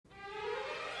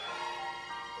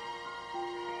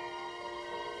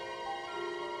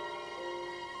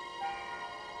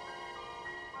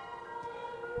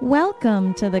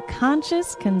Welcome to the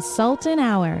Conscious Consultant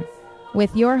Hour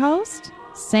with your host,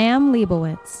 Sam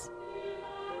Leibowitz.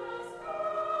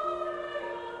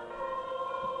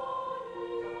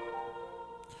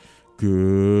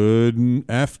 Good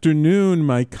afternoon,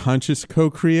 my conscious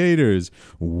co-creators.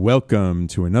 Welcome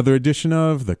to another edition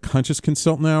of the Conscious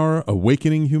Consultant Hour,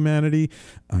 Awakening Humanity.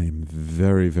 I am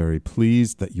very, very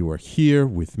pleased that you are here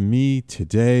with me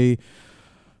today.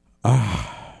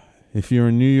 If you're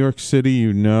in New York City,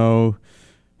 you know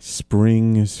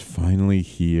spring is finally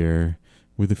here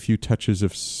with a few touches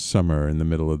of summer in the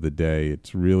middle of the day.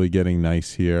 It's really getting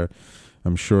nice here.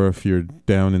 I'm sure if you're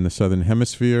down in the southern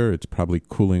hemisphere, it's probably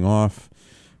cooling off,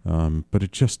 but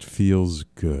it just feels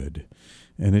good.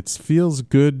 And it feels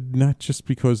good not just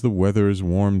because the weather is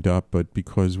warmed up, but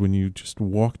because when you just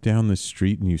walk down the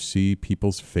street and you see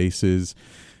people's faces,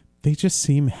 they just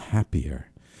seem happier.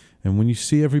 And when you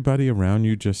see everybody around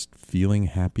you just feeling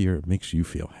happier, it makes you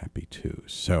feel happy too.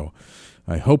 So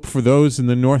I hope for those in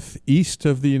the northeast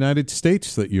of the United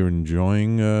States that you're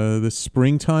enjoying the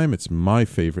springtime. It's my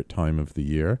favorite time of the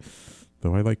year,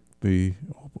 though I like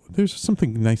there's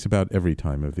something nice about every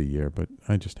time of the year, but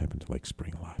I just happen to like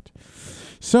spring a lot.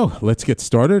 So let's get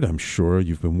started. I'm sure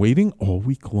you've been waiting all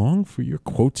week long for your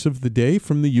quotes of the day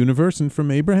from the universe and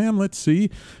from Abraham. Let's see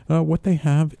what they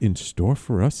have in store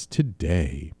for us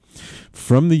today.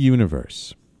 From the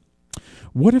universe.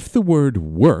 What if the word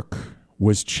work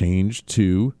was changed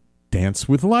to dance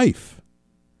with life?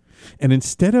 And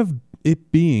instead of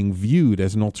it being viewed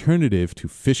as an alternative to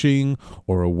fishing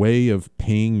or a way of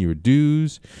paying your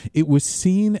dues, it was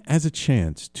seen as a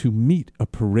chance to meet a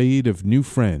parade of new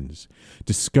friends,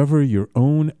 discover your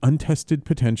own untested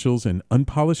potentials and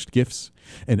unpolished gifts,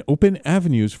 and open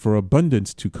avenues for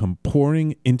abundance to come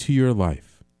pouring into your life.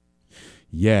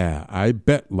 Yeah, I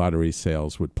bet lottery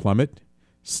sales would plummet.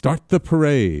 Start the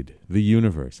parade, the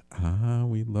universe.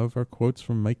 We love our quotes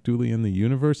from Mike Dooley and the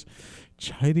universe,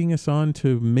 chiding us on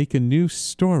to make a new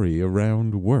story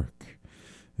around work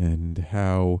and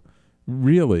how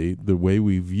really the way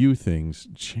we view things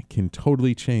can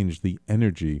totally change the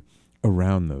energy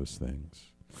around those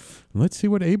things. Let's see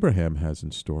what Abraham has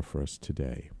in store for us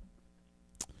today.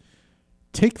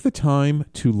 Take the time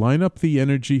to line up the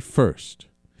energy first,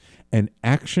 and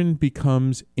action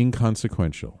becomes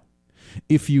inconsequential.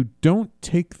 If you don't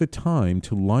take the time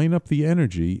to line up the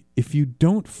energy, if you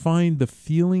don't find the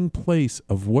feeling place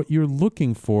of what you're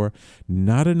looking for,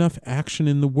 not enough action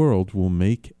in the world will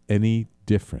make any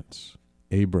difference.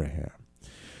 Abraham.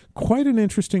 Quite an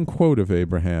interesting quote of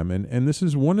Abraham, and this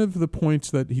is one of the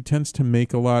points that he tends to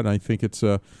make a lot. I think it's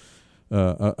a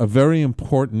very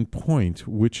important point,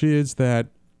 which is that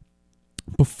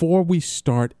before we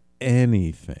start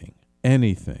anything, and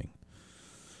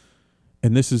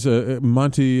this is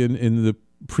Monty in the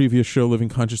previous show, Living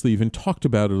Consciously, even talked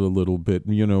about it a little bit.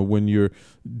 You know, when you're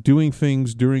doing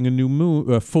things during a new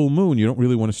moon, full moon, you don't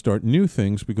really want to start new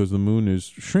things because the moon is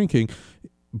shrinking,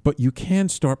 but you can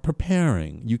start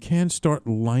preparing. You can start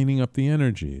lining up the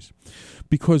energies,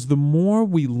 because the more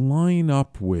we line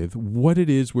up with what it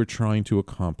is we're trying to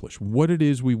accomplish, what it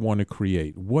is we want to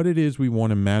create, what it is we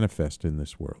want to manifest in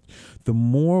this world, the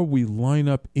more we line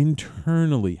up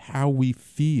internally how we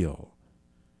feel,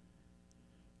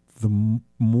 the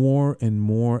more and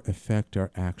more effect our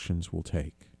actions will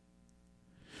take.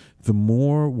 The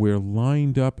more we're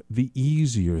lined up, the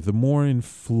easier, the more in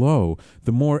flow,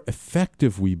 the more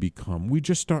effective we become. We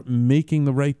just start making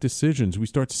the right decisions. We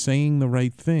start saying the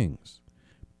right things.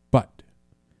 But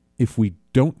if we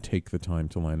don't take the time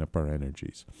to line up our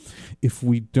energies, if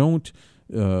we don't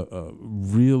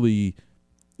really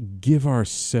give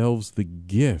ourselves the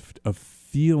gift of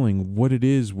feeling what it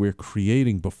is we're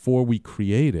creating before we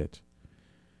create it,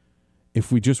 if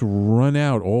we just run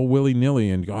out all willy-nilly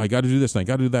and go, I got to do this, and I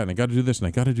got to do that, and I got to do this, and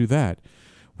I got to do that,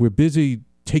 we're busy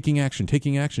taking action,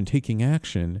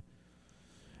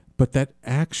 but that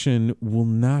action will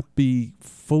not be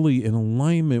fully in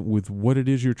alignment with what it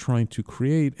is you're trying to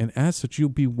create, and as such, you'll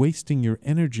be wasting your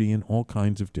energy in all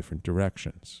kinds of different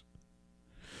directions.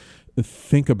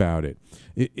 Think about it.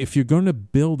 If you're going to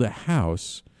build a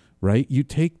house, right, you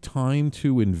take time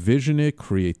to envision it,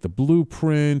 create the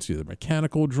blueprints, either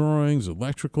mechanical drawings,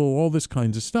 electrical, all this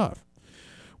kinds of stuff.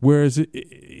 Whereas,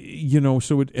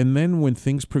 and then when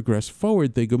things progress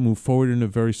forward, they move forward in a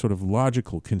very sort of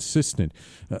logical, consistent,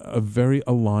 a very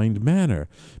aligned manner.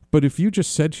 But if you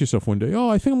just said to yourself one day,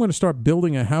 I think I'm going to start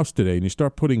building a house today, and you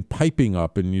start putting piping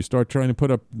up, and you start trying to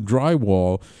put up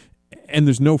drywall, and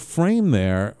there's no frame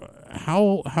there,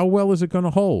 how well is it going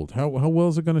to hold? How well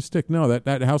is it going to stick? No,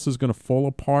 that house is going to fall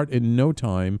apart in no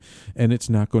time, and it's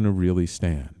not going to really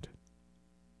stand.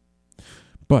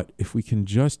 But if we can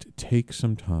just take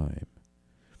some time,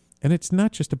 and it's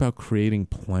not just about creating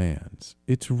plans,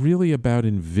 it's really about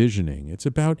envisioning. It's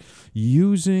about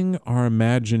using our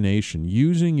imagination,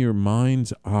 using your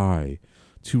mind's eye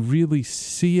to really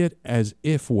see it as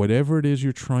if whatever it is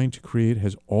you're trying to create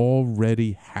has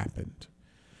already happened.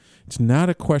 It's not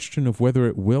a question of whether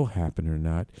it will happen or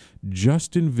not.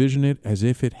 Just envision it as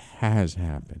if it has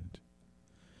happened.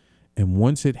 And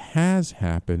once it has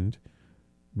happened,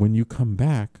 when you come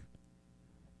back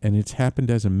and it's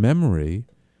happened as a memory,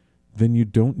 then you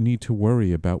don't need to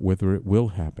worry about whether it will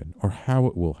happen or how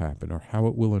it will happen or how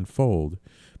it will unfold,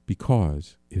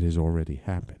 because it has already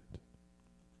happened.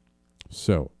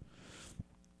 So,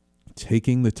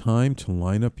 taking the time to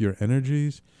line up your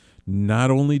energies,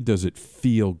 not only does it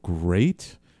feel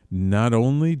great, not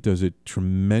only does it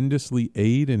tremendously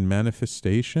aid in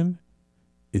manifestation,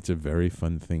 it's a very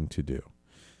fun thing to do.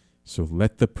 So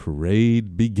let the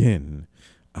parade begin.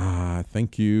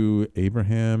 Thank you,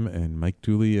 Abraham and Mike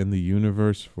Dooley and the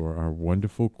universe, for our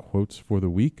wonderful quotes for the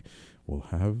week. We'll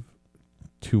have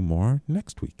 2 more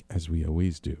next week, as we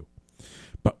always do.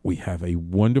 But we have a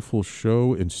wonderful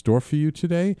show in store for you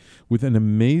today with an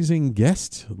amazing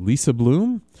guest, Lisa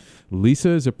Bloom. Lisa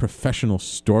is a professional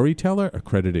storyteller,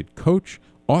 accredited coach,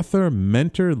 author,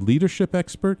 mentor, leadership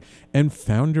expert, and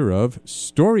founder of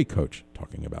Story Coach,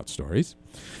 talking about stories.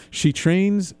 She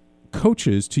trains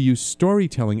coaches to use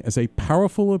storytelling as a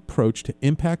powerful approach to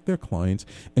impact their clients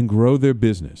and grow their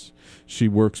business. She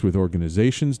works with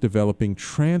organizations developing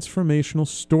transformational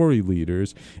story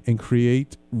leaders and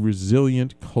create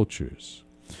resilient cultures.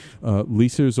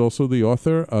 Lisa is also the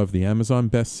author of the Amazon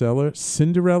bestseller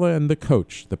Cinderella and the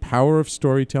Coach: The Power of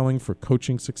Storytelling for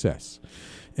Coaching Success,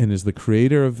 and is the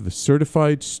creator of the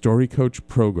Certified Story Coach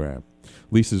program.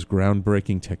 Lisa's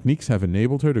groundbreaking techniques have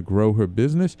enabled her to grow her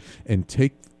business and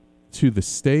take to the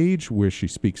stage where she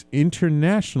speaks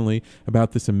internationally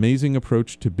about this amazing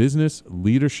approach to business,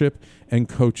 leadership, and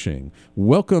coaching.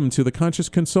 Welcome to the Conscious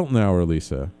Consultant Hour,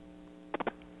 Lisa.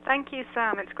 Thank you,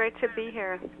 Sam. It's great to be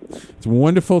here. It's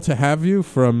wonderful to have you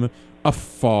from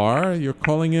afar. You're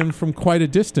calling in from quite a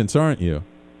distance, aren't you?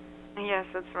 Yes,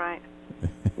 that's right.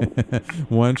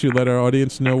 Why don't you let our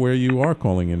audience know where you are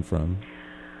calling in from?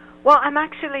 Well, I'm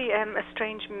actually a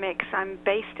strange mix. I'm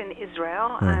based in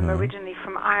Israel. I'm originally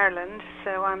from Ireland,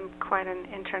 so I'm quite an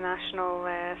international,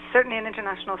 certainly an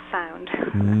international sound.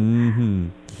 Mm-hmm.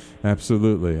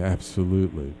 Absolutely,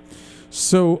 absolutely.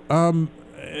 So, and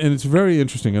it's very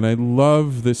interesting, and I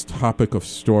love this topic of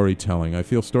storytelling. I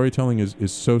feel storytelling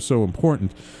is so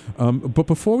important. But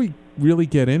before we really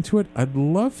get into it, I'd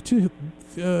love to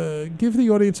give the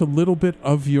audience a little bit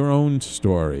of your own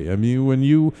story. I mean, when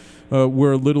you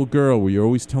were a little girl, were you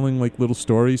always telling like little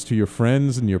stories to your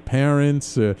friends and your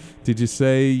parents? Did you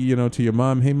say, to your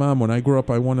mom, "Hey mom, when I grow up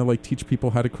I want to like teach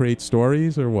people how to create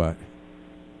stories," or what?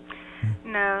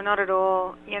 No, not at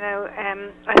all.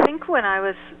 I think when I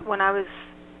was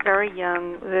very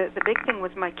young, the big thing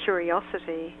was my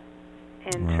curiosity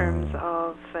in terms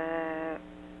of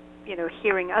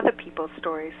hearing other people's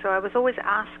stories. So I was always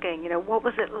asking, what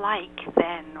was it like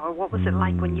then, or what was it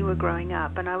like when you were growing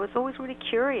up? And I was always really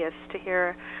curious to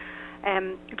hear,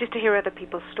 just to hear other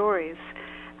people's stories.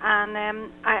 And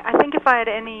I think if I had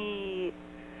any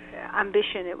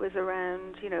ambition, it was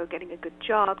around, getting a good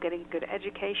job, getting a good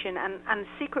education, and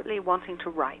secretly wanting to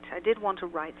write. I did want to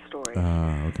write stories.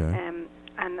 Okay.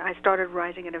 And I started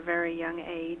writing at a very young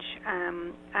age.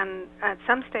 And at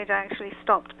some stage I actually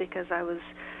stopped because I was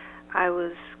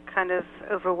kind of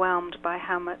overwhelmed by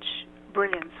how much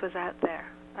brilliance was out there.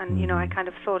 And, I kind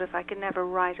of thought if I could never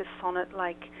write a sonnet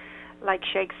like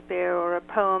Shakespeare or a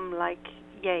poem like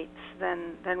Yeats,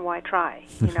 then why try?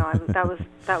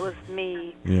 That was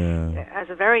me as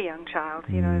a very young child,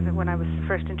 when I was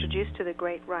first introduced to the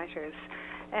great writers.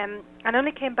 And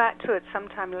only came back to it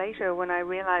sometime later when I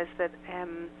realized that,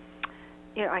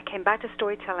 I came back to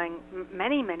storytelling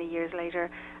many, many years later.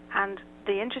 And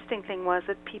the interesting thing was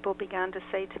that people began to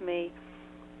say to me,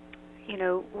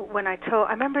 when I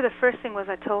remember the first thing was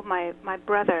I told my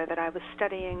brother that I was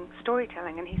studying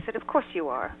storytelling, and he said, "Of course you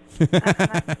are." And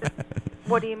I said,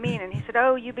 "What do you mean?" And he said,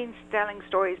 "Oh, you've been telling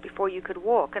stories before you could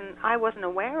walk." And I wasn't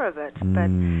aware of it,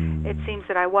 but it seems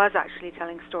that I was actually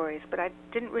telling stories, but I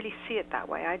didn't really see it that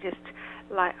way. I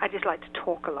just like to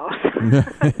talk a lot.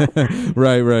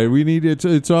 Right. We need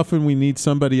it's often we need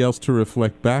somebody else to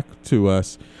reflect back to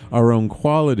us our own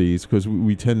qualities, because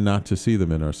we tend not to see them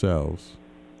in ourselves.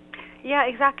 Yeah,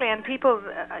 exactly. And people,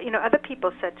 other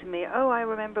people said to me, "Oh, I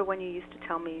remember when you used to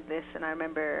tell me this, and I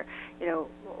remember,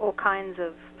 all kinds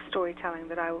of storytelling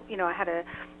that I had a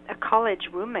college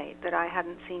roommate that I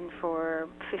hadn't seen for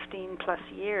 15 plus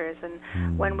years,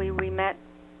 and when we met,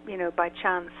 by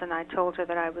chance, and I told her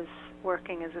that I was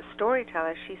working as a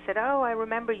storyteller, she said, "Oh, I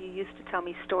remember you used to tell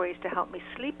me stories to help me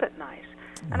sleep at night."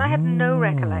 And I had no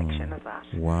recollection of that.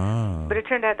 Wow. But it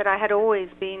turned out that I had always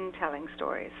been telling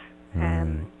stories,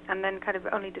 and then kind of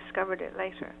only discovered it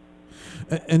later.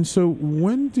 And so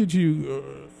when did you,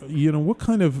 what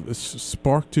kind of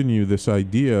sparked in you this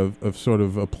idea of sort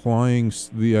of applying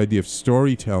the idea of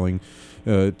storytelling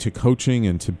to coaching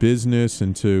and to business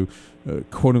and to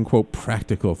quote-unquote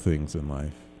practical things in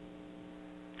life?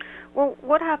 Well,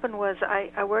 what happened was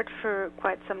I worked for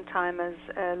quite some time as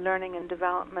a learning and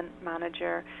development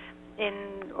manager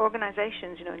in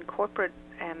organizations, in corporate.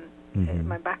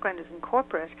 My background is in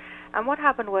corporate. And what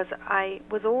happened was I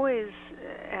was always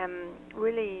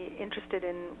really interested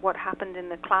in what happened in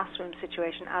the classroom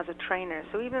situation as a trainer.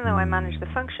 So even though I managed the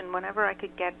function, whenever I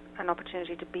could get an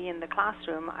opportunity to be in the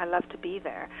classroom, I loved to be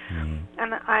there.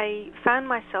 And I found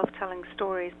myself telling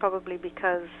stories probably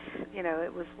because,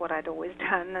 it was what I'd always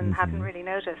done and hadn't really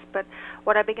noticed. But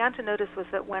what I began to notice was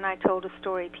that when I told a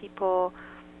story,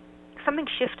 something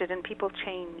shifted and people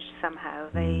changed somehow.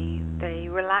 They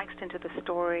relaxed into the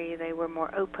story, they were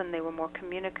more open, they were more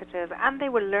communicative, and they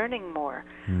were learning more.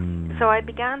 So I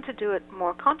began to do it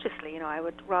more consciously. I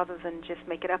would, rather than just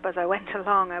make it up as I went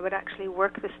along, I would actually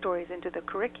work the stories into the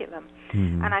curriculum.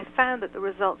 And I found that the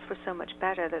results were so much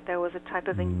better, that there was a type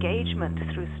of engagement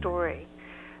through story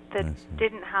that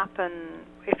didn't happen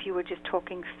if you were just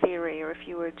talking theory or if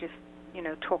you were just,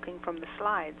 talking from the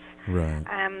slides. Right.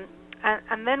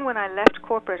 And then when I left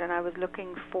corporate and I was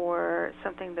looking for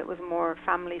something that was more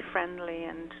family-friendly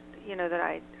and,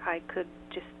 that I could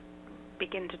just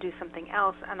begin to do something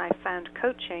else, and I found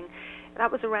coaching,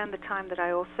 that was around the time that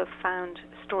I also found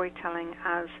storytelling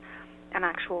as an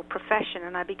actual profession.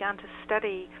 And I began to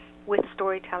study with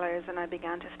storytellers, and I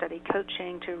began to study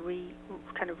coaching to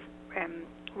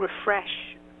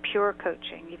refresh pure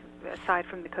coaching, aside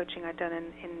from the coaching I'd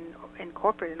done in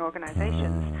corporate and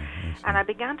organizations. And I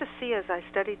began to see, as I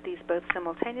studied these both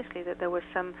simultaneously, that there were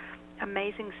some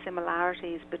amazing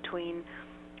similarities between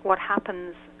what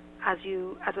happens as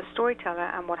a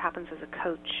storyteller and what happens as a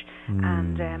coach.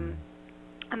 And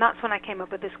that's when I came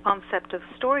up with this concept of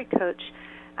story coach.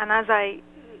 And as I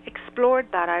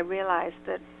explored that, I realized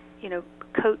that,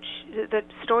 that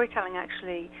storytelling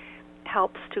actually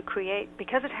helps to create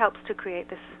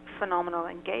this phenomenal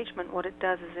engagement. What it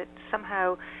does is it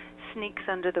somehow sneaks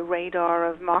under the radar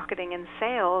of marketing and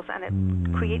sales, and it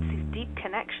creates these deep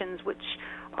connections which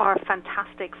are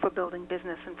fantastic for building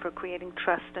business and for creating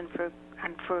trust and for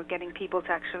getting people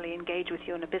to actually engage with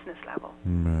you on a business level.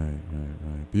 Right.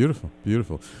 Beautiful.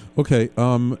 Okay,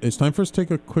 it's time for us to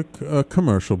take a quick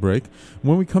commercial break.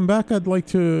 When we come back, I'd like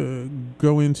to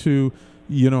go into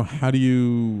how do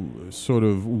you sort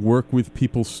of work with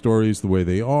people's stories the way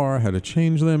they are, how to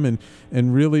change them, and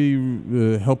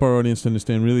really help our audience to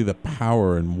understand really the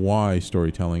power and why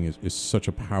storytelling is such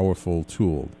a powerful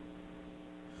tool.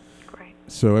 Great.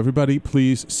 So everybody,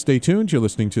 please stay tuned. You're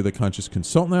listening to the Conscious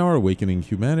Consultant Hour, Awakening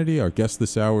Humanity. Our guest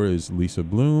this hour is Lisa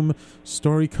Bloom,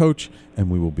 story coach, and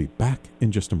we will be back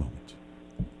in just a moment.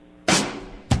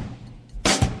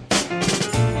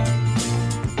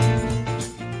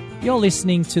 You're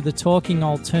listening to the Talking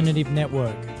Alternative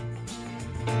Network.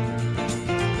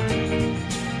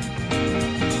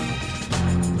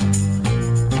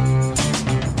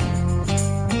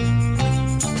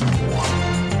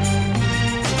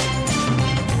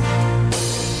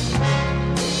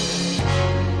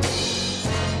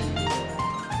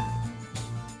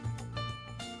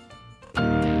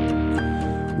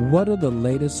 What are the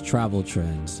latest travel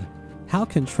trends? How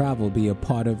can travel be a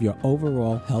part of your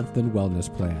overall health and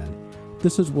wellness plan?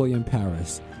 This is William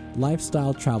Paris,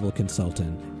 lifestyle travel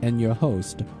consultant, and your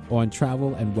host on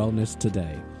Travel and Wellness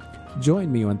Today.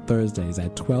 Join me on Thursdays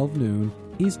at 12 noon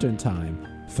Eastern Time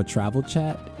for travel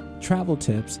chat, travel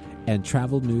tips, and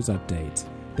travel news updates.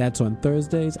 That's on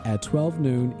Thursdays at 12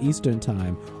 noon Eastern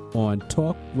Time on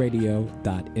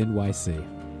talkradio.nyc.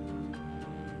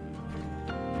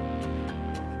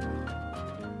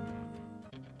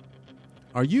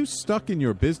 Are you stuck in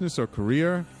your business or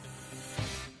career?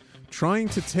 Trying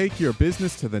to take your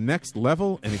business to the next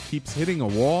level and it keeps hitting a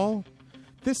wall?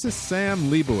 This is Sam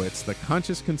Leibowitz, the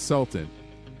Conscious Consultant.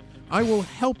 I will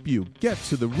help you get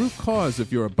to the root cause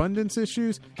of your abundance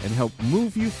issues and help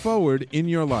move you forward in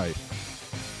your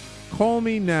life. Call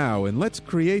me now and let's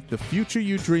create the future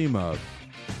you dream of.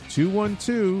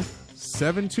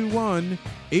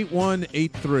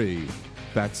 212-721-8183.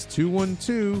 That's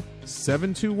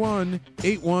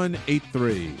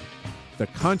 212-721-8183. The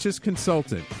Conscious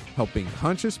Consultant, helping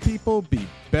conscious people be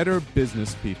better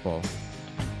business people.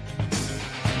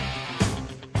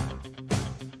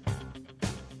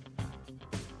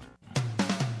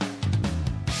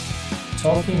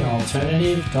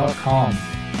 TalkingAlternative.com.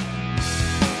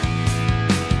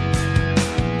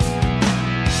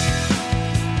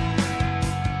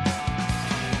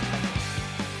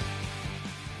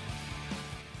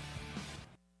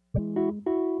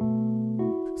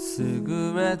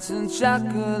 Cigarettes and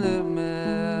chocolate milk,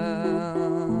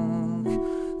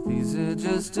 these are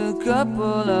just a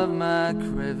couple of my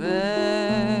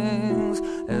cravings.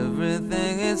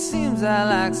 Everything it seems I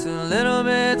like's a little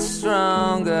bit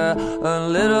stronger, a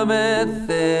little bit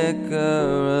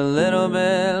thicker, a little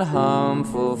bit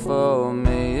harmful for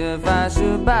me. If I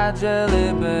should buy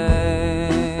jelly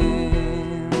beans,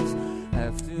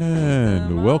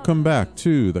 and welcome back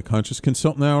to the Conscious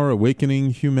Consultant Hour, Awakening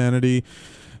Humanity.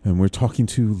 And we're talking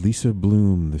to Lisa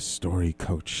Bloom, the story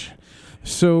coach.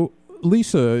 So,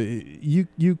 Lisa,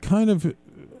 you kind of,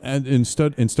 in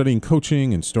studying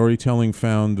coaching and storytelling,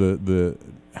 found the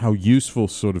how useful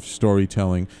sort of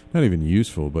storytelling, not even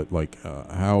useful, but like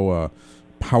how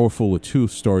powerful a tool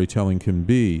storytelling can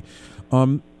be.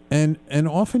 And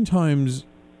oftentimes,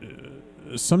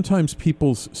 sometimes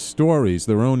people's stories,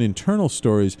 their own internal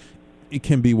stories, it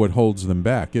can be what holds them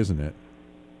back, isn't it?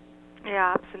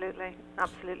 Yeah, absolutely.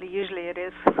 Absolutely. Usually it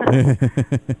is.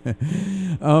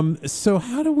 So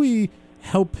how do we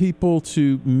help people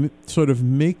to sort of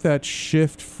make that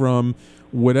shift from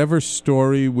whatever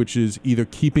story which is either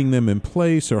keeping them in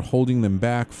place or holding them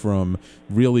back from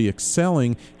really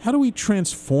excelling? How do we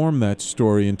transform that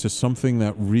story into something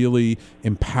that really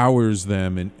empowers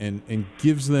them and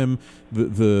gives them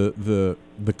the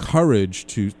courage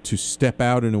to step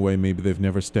out in a way maybe they've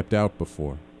never stepped out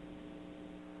before?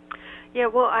 Yeah,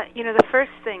 well, the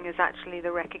first thing is actually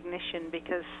the recognition,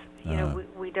 because,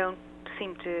 we don't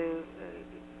seem to,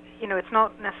 it's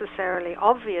not necessarily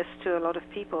obvious to a lot of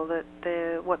people that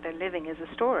what they're living is a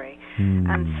story.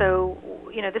 And so,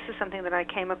 this is something that I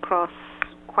came across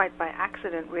quite by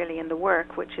accident, really, in the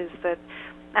work, which is that,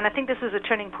 and I think this was a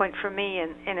turning point for me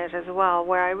in it as well,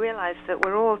 where I realized that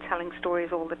we're all telling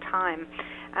stories all the time.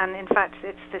 And in fact,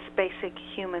 it's this basic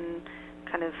human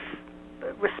kind of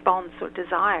response or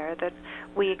desire that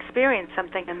we experience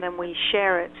something and then we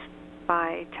share it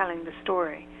by telling the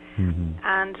story.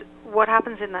 And what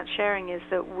happens in that sharing is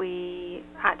that we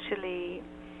actually,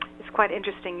 it's quite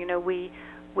interesting,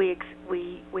 we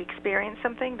experience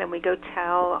something, then we go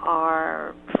tell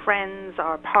our friends,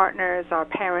 our partners, our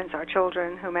parents, our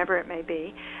children, whomever it may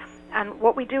be. And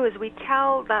what we do is we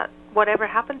tell that whatever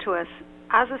happened to us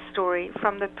as a story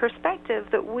from the perspective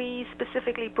that we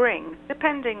specifically bring,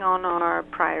 depending on our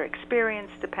prior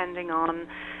experience, depending on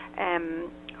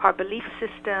our belief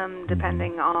system,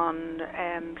 depending on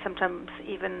sometimes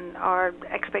even our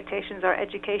expectations, our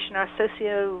education, our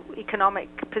socio-economic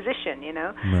position,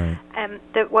 Right.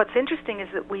 That what's interesting is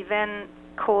that we then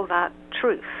call that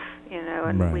truth,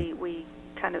 and Right. we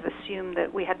kind of assume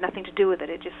that we had nothing to do with it.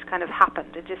 It just kind of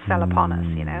happened. It just fell upon us,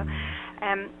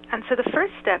 And so the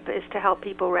first step is to help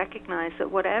people recognize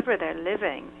that whatever they're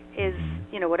living is,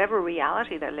 whatever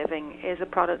reality they're living is a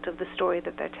product of the story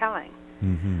that they're telling.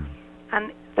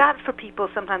 And that for people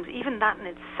sometimes, even that in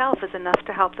itself is enough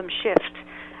to help them shift.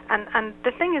 And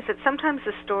the thing is that sometimes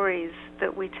the stories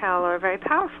that we tell are very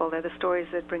powerful. They're the stories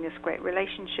that bring us great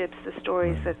relationships, the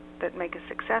stories that make us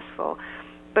successful.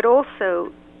 But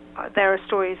also there are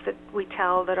stories that we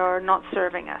tell that are not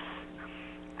serving us.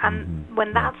 And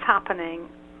when that's happening,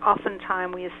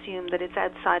 oftentimes we assume that it's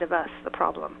outside of us, the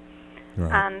problem.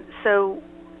 Right. And so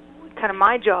kind of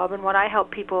my job and what I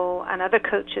help people and other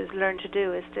coaches learn to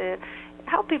do is to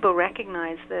help people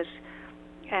recognize that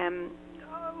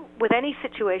with any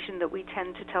situation that we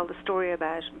tend to tell the story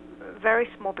about, a very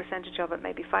small percentage of it,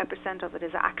 maybe 5% of it,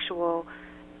 is actual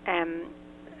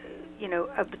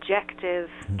objective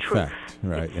truth. Fact,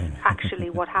 right. It's actually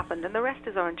what happened, and the rest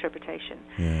is our interpretation.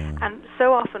 Yeah. And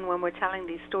so often when we're telling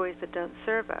these stories that don't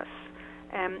serve us,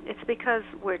 it's because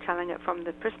we're telling it from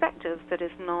the perspective that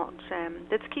is not,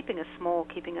 that's keeping us small,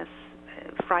 keeping us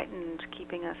frightened,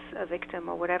 keeping us a victim,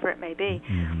 or whatever it may be.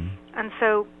 And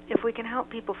so if we can help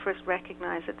people first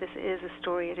recognize that this is a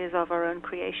story, it is of our own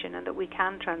creation, and that we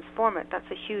can transform it, that's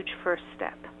a huge first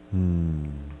step.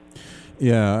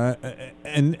 Yeah,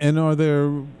 and are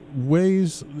there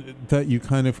ways that you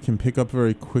kind of can pick up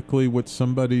very quickly what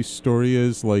somebody's story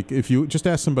is? Like, if you just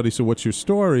ask somebody, so what's your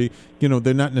story?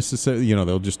 They're not necessarily,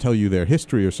 they'll just tell you their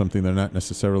history or something. They're not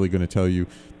necessarily going to tell you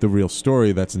the real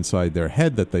story that's inside their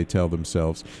head that they tell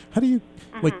themselves. How do you,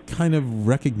 kind of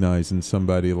recognize in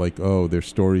somebody, like, oh, their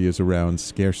story is around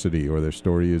scarcity, or their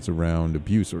story is around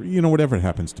abuse, or, whatever it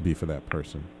happens to be for that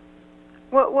person?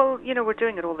 Well, we're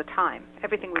doing it all the time.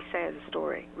 Everything we say is a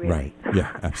story, really. Right.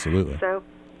 Yeah, absolutely. So,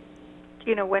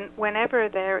 whenever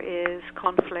there is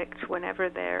conflict, whenever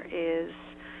there is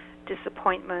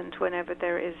disappointment, whenever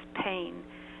there is pain,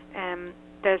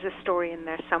 there's a story in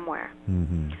there somewhere.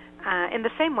 Mm-hmm. In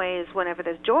the same way as whenever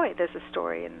there's joy, there's a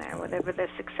story in there. Whenever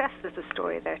there's success, there's a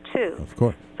story there too. Of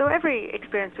course. So every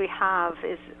experience we have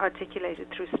is articulated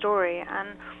through story,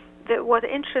 and what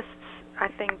interests, I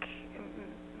think,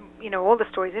 all the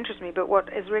stories interest me, but what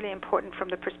is really important from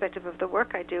the perspective of the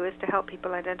work I do is to help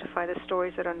people identify the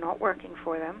stories that are not working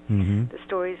for them, the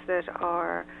stories that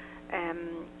are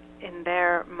in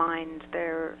their mind,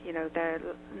 they're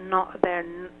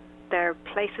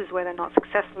places where they're not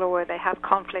successful, or where they have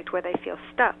conflict, where they feel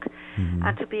stuck,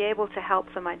 and to be able to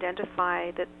help them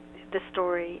identify that the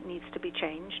story needs to be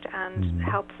changed and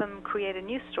help them create a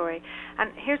new story.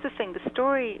 And here's the thing, the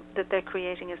story that they're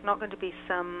creating is not going to be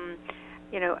some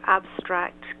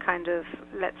abstract kind of,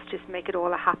 let's just make it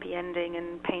all a happy ending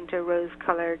and paint a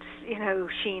rose-colored,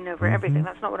 sheen over everything.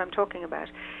 That's not what I'm talking about.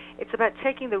 It's about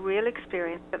taking the real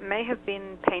experience that may have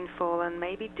been painful and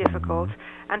maybe difficult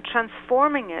and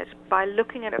transforming it by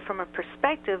looking at it from a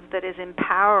perspective that is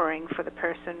empowering for the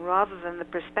person, rather than the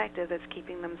perspective that's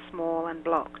keeping them small and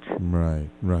blocked.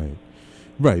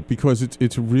 Right, because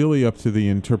it's really up to the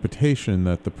interpretation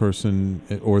that the person,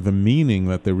 or the meaning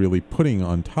that they're really putting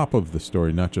on top of the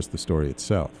story, not just the story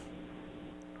itself.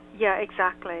 Yeah,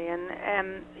 exactly.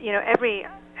 And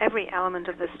every element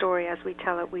of the story, as we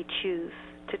tell it, we choose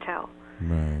to tell.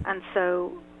 Right. And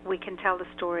so we can tell the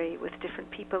story with different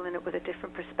people in it, with a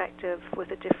different perspective, with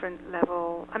a different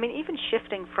level. I mean, even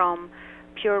shifting from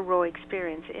pure raw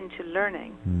experience into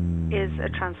learning is a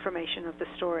transformation of the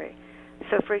story.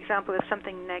 So, for example, if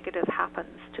something negative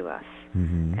happens to us,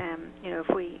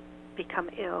 if we become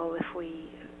ill, if we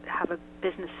have a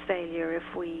business failure,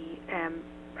 if we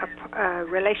a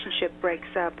relationship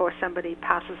breaks up, or somebody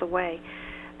passes away,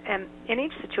 in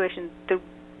each situation,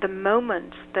 the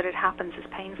moment that it happens is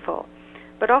painful,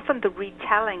 but often the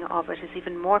retelling of it is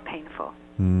even more painful.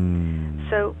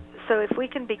 So if we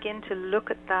can begin to look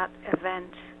at that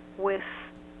event with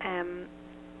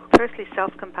firstly,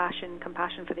 self-compassion,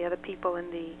 compassion for the other people in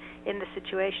the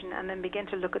situation, and then begin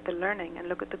to look at the learning and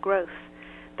look at the growth,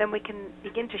 then we can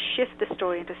begin to shift the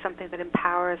story into something that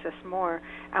empowers us more,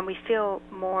 and we feel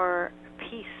more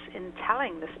peace in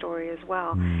telling the story as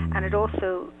well, and it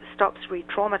also stops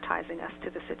re-traumatizing us to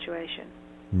the situation.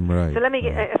 Right. So let me,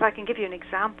 if I can give you an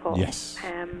example. Yes.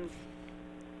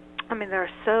 I mean, there are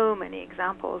so many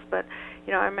examples, but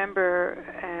I remember,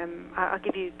 I'll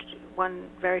give you one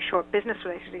very short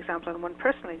business-related example and one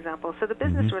personal example. So the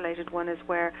business-related one is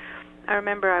where I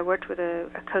remember I worked with a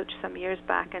coach some years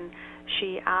back, and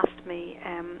she asked me,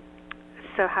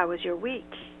 so how was your week?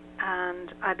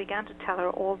 And I began to tell her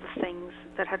all the things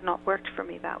that had not worked for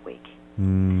me that week.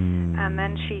 And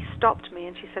then she stopped me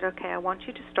and she said, okay, I want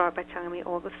you to start by telling me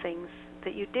all the things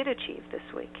that you did achieve this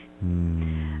week.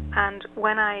 And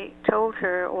when I told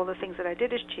her all the things that I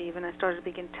did achieve, and I started to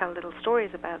begin to tell little stories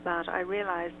about that, I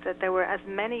realized that there were as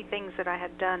many things that I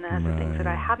had done as the things that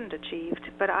I hadn't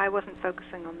achieved, but I wasn't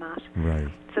focusing on that. Right.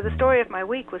 So the story of my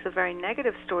week was a very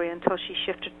negative story until she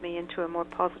shifted me into a more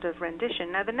positive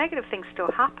rendition. Now, the negative things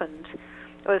still happened,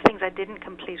 or the things I didn't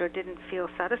complete or didn't feel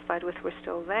satisfied with were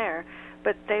still there,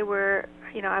 but they were,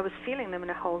 I was feeling them in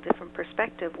a whole different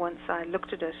perspective once I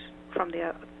looked at it from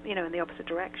the, in the opposite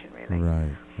direction, really. Right.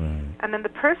 And then the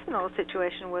personal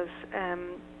situation was,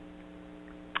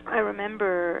 I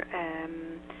remember,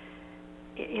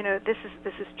 this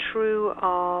is true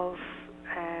of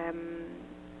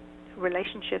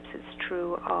relationships. It's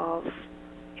true of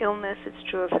illness. It's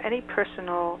true of any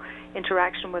personal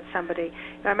interaction with somebody.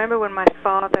 I remember when my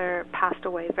father passed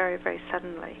away very, very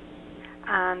suddenly,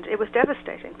 and it was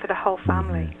devastating for the whole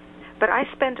family. But I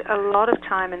spent a lot of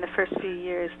time in the first few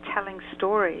years telling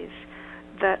stories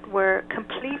that were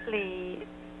completely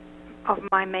of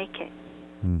my making.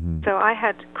 So I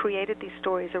had created these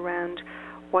stories around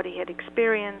what he had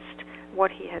experienced, what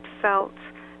he had felt,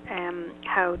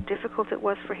 how difficult it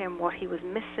was for him, what he was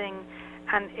missing.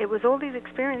 And it was all these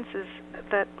experiences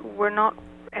that were not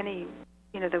any,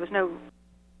 there was no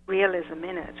realism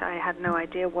in it. I had no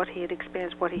idea what he had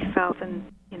experienced, what he felt, and,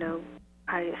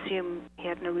 I assume he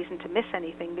had no reason to miss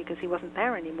anything because he wasn't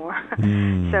there anymore.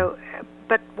 Mm. So,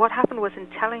 but what happened was, in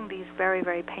telling these very,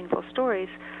 very painful stories,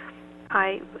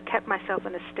 I kept myself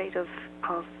in a state of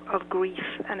grief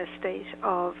and a state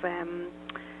of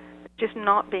just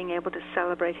not being able to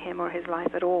celebrate him or his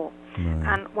life at all.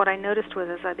 Right. And what I noticed was,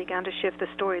 as I began to shift the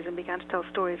stories and began to tell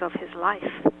stories of his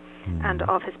life and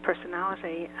of his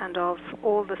personality and of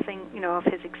all the things, of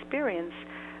his experience,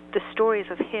 the stories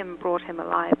of him brought him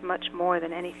alive much more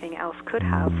than anything else could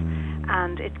have.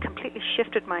 And it completely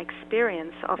shifted my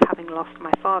experience of having lost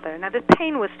my father. Now, the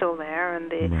pain was still there,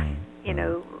 and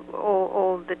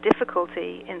all the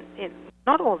difficulty in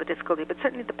not all the difficulty, but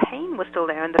certainly the pain was still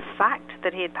there, and the fact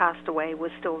that he had passed away was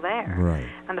still there. Right.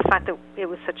 And the fact that it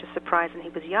was such a surprise and he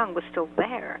was young was still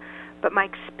there. But my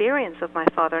experience of my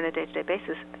father on a day-to-day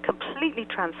basis completely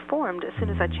transformed as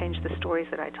soon as I changed the stories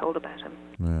that I told about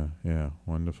him. Yeah,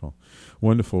 wonderful.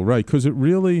 Right, because it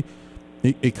really,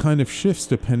 it kind of shifts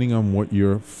depending on what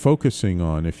you're focusing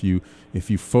on. If you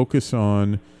focus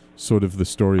on sort of the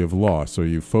story of loss, or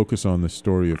you focus on the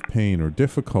story of pain or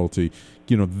difficulty,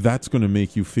 that's going to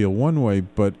make you feel one way.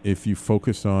 But if you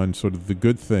focus on sort of the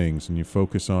good things and you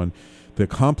focus on the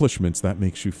accomplishments, that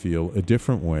makes you feel a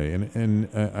different way. And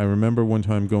I remember one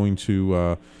time going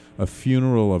to a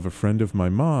funeral of a friend of my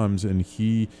mom's, and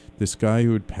this guy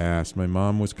who had passed, my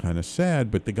mom was kind of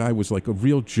sad, but the guy was like a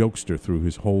real jokester through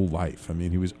his whole life. I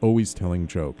mean, he was always telling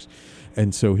jokes.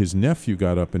 And so his nephew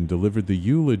got up and delivered the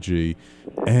eulogy,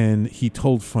 and he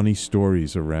told funny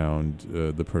stories around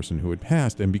the person who had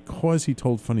passed. And because he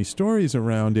told funny stories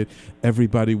around it,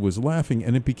 everybody was laughing,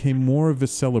 and it became more of a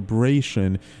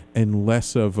celebration and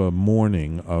less of a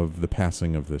mourning of the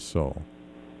passing of this soul.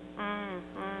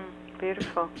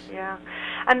 Beautiful, yeah.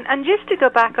 And just to go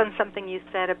back on something you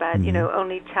said about,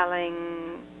 only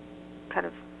telling kind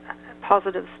of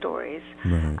positive stories,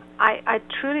 right. I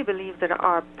truly believe that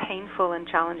our painful and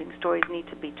challenging stories need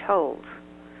to be told.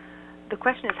 The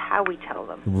question is how we tell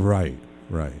them. Right.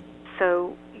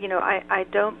 So, I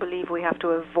don't believe we have to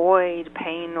avoid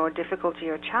pain or difficulty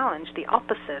or challenge. The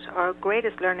opposite. Our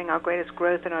greatest learning, our greatest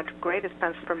growth, and our greatest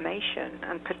transformation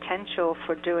and potential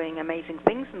for doing amazing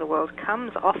things in the world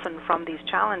comes often from these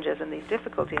challenges and these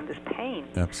difficulty and this pain.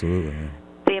 Absolutely. Yeah.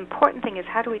 The important thing is,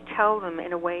 how do we tell them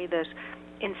in a way that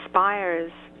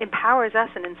empowers us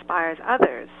and inspires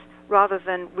others, rather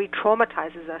than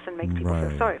re-traumatizes us and makes people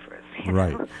feel sorry for us.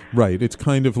 Right. It's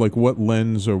kind of like, what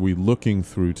lens are we looking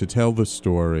through to tell the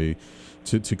story,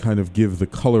 to kind of give the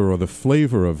color or the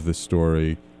flavor of the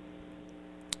story,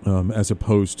 as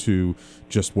opposed to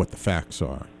just what the facts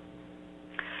are.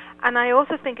 And I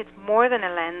also think it's more than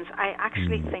a lens. I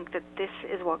actually think that this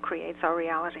is what creates our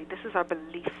reality. This is our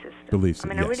belief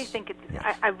system. I really think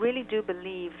I really do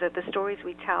believe that the stories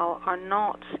we tell are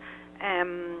not,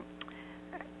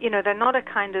 they're not a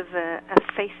kind of a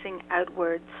facing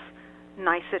outwards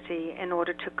nicety in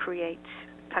order to create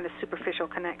kind of superficial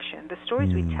connection. The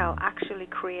stories we tell actually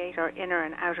create our inner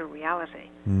and outer reality.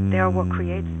 They are what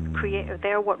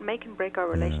they are what make and break our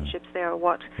relationships. They are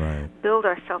what build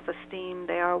our self-esteem.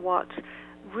 They are what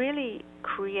really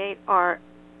create our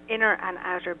inner and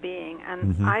outer being.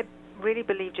 And I really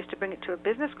believe, just to bring it to a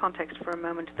business context for a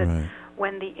moment, that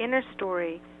when the inner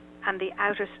story and the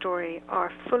outer story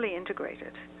are fully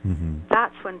integrated,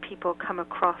 that's when people come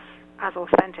across as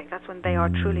authentic. That's when they are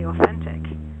truly authentic.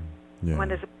 Yeah. When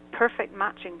there's a perfect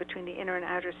matching between the inner and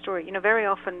outer story. Very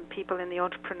often people in the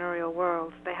entrepreneurial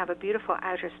world, they have a beautiful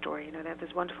outer story. They have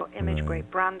this wonderful image,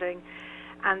 great branding,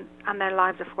 and their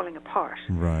lives are falling apart.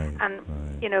 Right. And,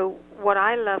 what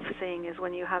I love seeing is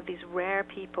when you have these rare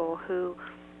people who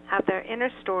have their inner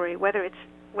story, whether it's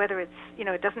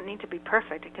it doesn't need to be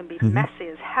perfect. It can be messy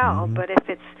as hell, but if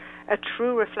it's a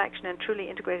true reflection and truly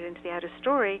integrated into the outer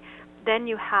story, then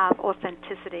you have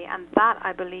authenticity, and that,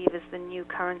 I believe, is the new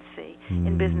currency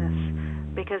in business,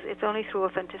 because it's only through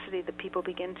authenticity that people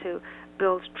begin to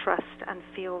build trust and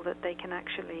feel that they can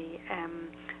actually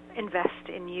invest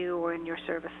in you or in your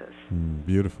services.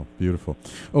 Beautiful.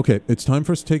 Okay, it's time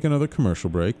for us to take another commercial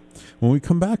break. When we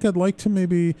come back, I'd like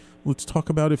to let's talk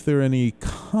about if there are any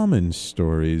common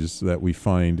stories that we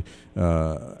find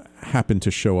happen to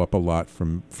show up a lot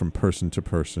from person to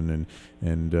person,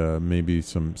 and maybe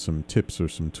some tips or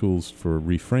some tools for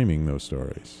reframing those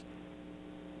stories.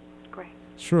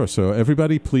 Sure. So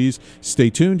everybody, please stay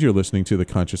tuned. You're listening to the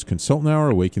Conscious Consultant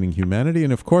Hour, Awakening Humanity.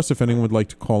 And, of course, if anyone would like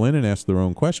to call in and ask their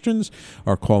own questions,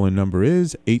 our call-in number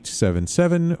is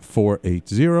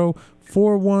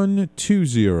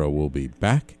 877-480-4120. We'll be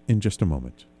back in just a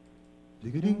moment.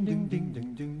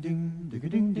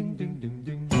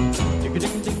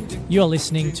 You're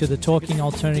listening to the Talking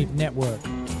Alternative Network.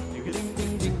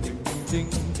 ding,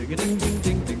 ding, ding, ding, ding,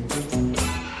 ding, ding.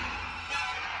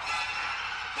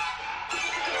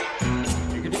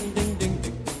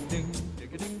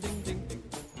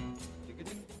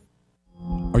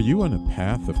 Are you on a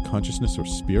path of consciousness or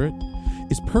spirit?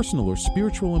 Is personal or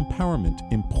spiritual empowerment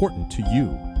important to you?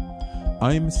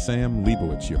 I'm Sam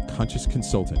Leibowitz, your conscious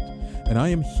consultant, and I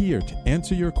am here to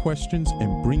answer your questions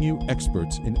and bring you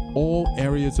experts in all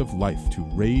areas of life to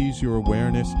raise your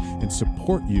awareness and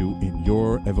support you in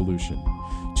your evolution.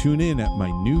 Tune in at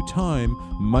my new time,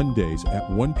 Mondays at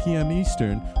 1 p.m.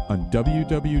 Eastern on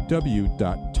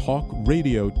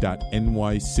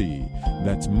www.talkradio.nyc.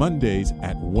 That's Mondays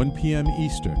at 1 p.m.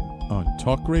 Eastern on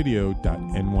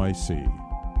talkradio.nyc.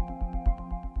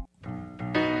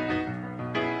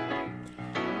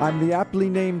 I'm the aptly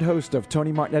named host of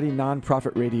Tony Martignetti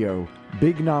Nonprofit Radio.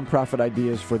 Big nonprofit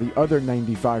ideas for the other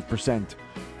 95%.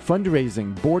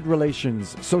 Fundraising, board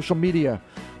relations, social media.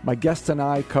 My guests and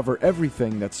I cover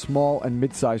everything that small and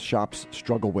mid-sized shops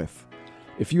struggle with.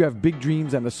 If you have big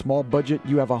dreams and a small budget,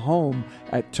 you have a home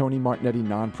at Tony Martignetti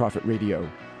Nonprofit Radio.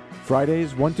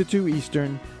 Fridays 1 to 2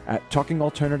 Eastern at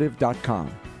talkingalternative.com.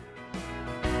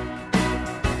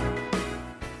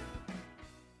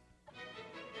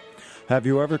 Have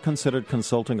you ever considered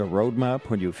consulting a roadmap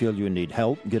when you feel you need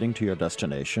help getting to your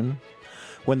destination?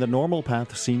 When the normal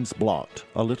path seems blocked,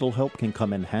 a little help can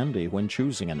come in handy when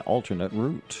choosing an alternate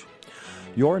route.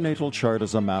 Your natal chart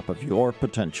is a map of your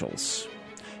potentials.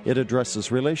 It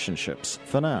addresses relationships,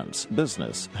 finance,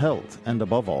 business, health, and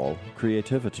above all,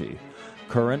 creativity.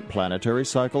 Current planetary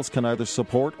cycles can either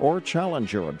support or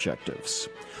challenge your objectives.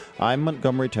 I'm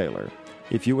Montgomery Taylor.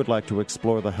 If you would like to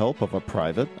explore the help of a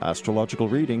private astrological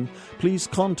reading, please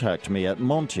contact me at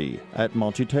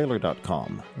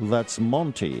monty@montytaylor.com. That's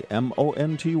Monty,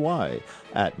 M-O-N-T-Y,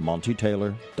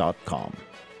 @montytaylor.com.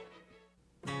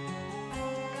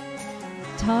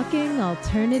 Talking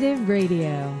Alternative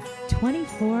Radio,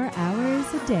 24 hours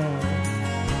a day.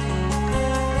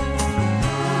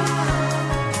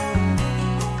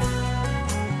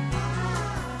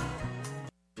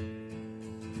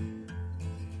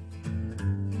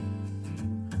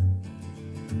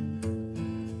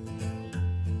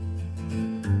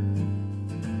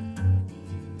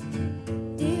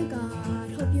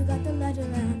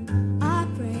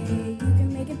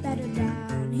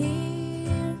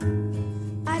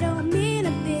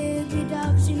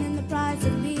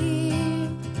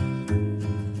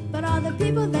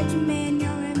 People that you made in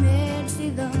your image, see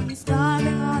them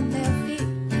starving on their feet,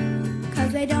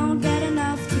 'cause they don't get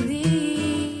enough to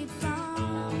eat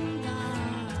from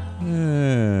God.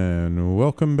 And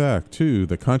welcome back to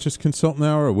the Conscious Consultant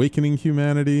Hour, Awakening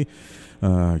Humanity.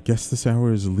 Guest this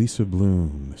hour is Lisa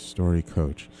Bloom, the story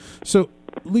coach. So,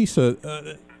 Lisa,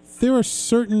 there are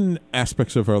certain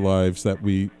aspects of our lives that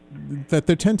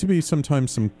there tend to be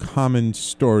sometimes some common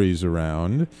stories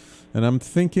around. And I'm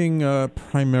thinking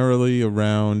primarily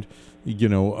around,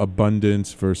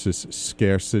 abundance versus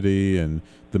scarcity and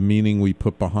the meaning we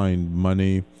put behind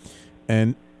money.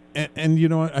 And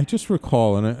I just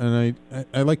recall, and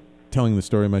I like telling the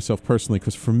story myself personally,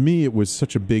 because for me it was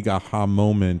such a big aha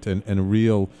moment and a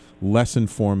real lesson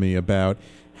for me about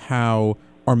how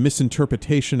our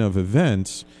misinterpretation of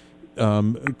events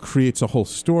creates a whole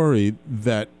story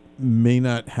that may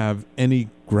not have any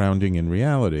grounding in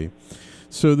reality.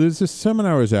 So there's this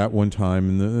seminar I was at one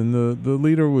time, and the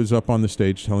leader was up on the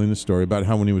stage telling the story about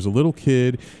how when he was a little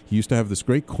kid, he used to have this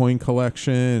great coin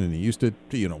collection, and he used to,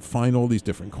 find all these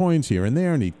different coins here and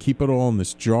there, and he'd keep it all in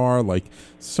this jar, like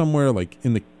somewhere like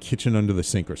in the kitchen under the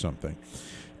sink or something.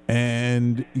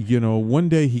 And, one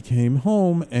day he came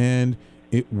home and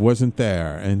it wasn't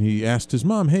there. And he asked his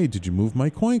mom, "Hey, did you move my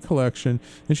coin collection?"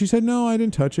 And she said, "No, I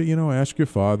didn't touch it. Ask your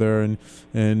father."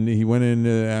 And he went in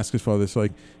to ask his father. It's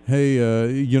like, "Hey,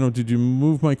 did you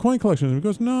move my coin collection?" And he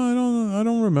goes, "No, I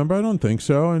don't remember. I don't think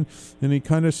so." And he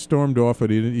kind of stormed off, but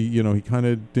he kind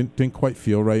of didn't quite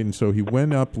feel right. And so he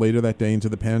went up later that day into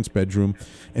the parents' bedroom,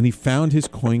 and he found his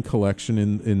coin collection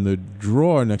in the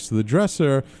drawer next to the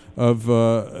dresser of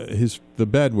the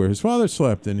bed where his father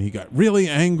slept. And he got really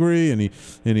angry, and he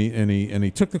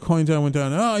took the coins out and went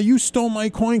down. "Oh, you stole my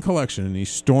coin collection!" And he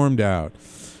stormed out.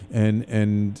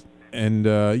 And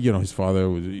his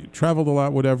father traveled a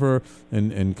lot, whatever,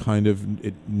 and kind of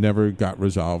it never got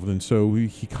resolved. And so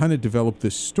he kind of developed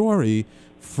this story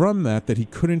from that he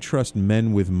couldn't trust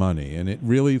men with money. And it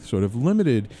really sort of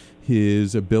limited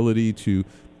his ability to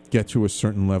get to a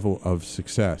certain level of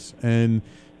success. And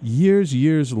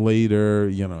years later,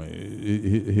 you know,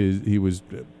 he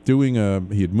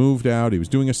had moved out. He was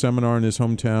doing a seminar in his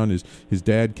hometown. His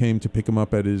dad came to pick him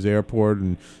up at his airport,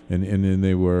 and then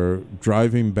they were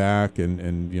driving back,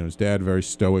 and you know, his dad, very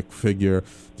stoic figure,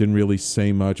 didn't really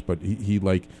say much, but he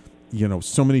like, you know,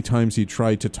 so many times he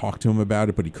tried to talk to him about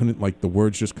it, but he couldn't, like, the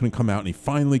words just couldn't come out, and he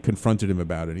finally confronted him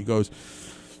about it. He goes,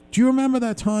 "Do you remember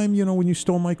that time, you know, when you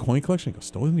stole my coin collection?" He goes,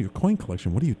 "Stole your coin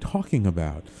collection? What are you talking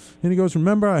about?" And he goes,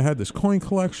 "Remember, I had this coin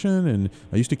collection, and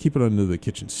I used to keep it under the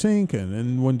kitchen sink, and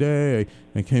then one day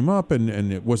I came up, and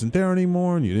it wasn't there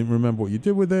anymore, and you didn't remember what you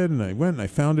did with it, and I went and I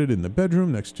found it in the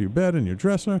bedroom next to your bed and your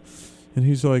dresser." And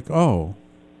he's like, oh,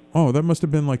 that must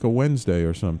have been like a Wednesday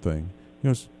or something. He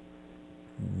goes,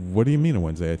 "What do you mean a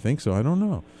Wednesday?" "I think so. I don't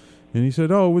know." And he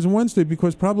said, "Oh, it was a Wednesday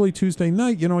because probably Tuesday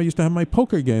night, you know, I used to have my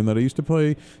poker game that I used to play,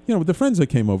 you know, with the friends that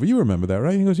came over. You remember that,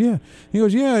 right?" He goes, "Yeah." He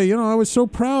goes, "Yeah, you know, I was so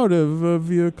proud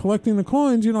of you collecting the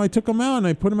coins. You know, I took them out and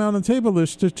I put them out on the table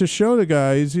to show the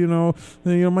guys, you know,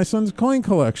 my son's coin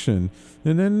collection.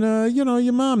 And then, you know,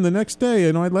 your mom, the next day,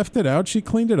 you know, I left it out. She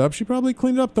cleaned it up. She probably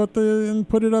cleaned it up and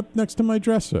put it up next to my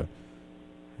dresser."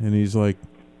 And he's like,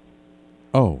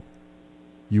 "Oh,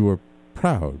 you were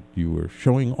proud. You were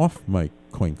showing off my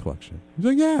coin collection." He's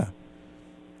like, "Yeah."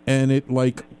 And it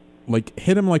like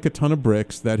hit him like a ton of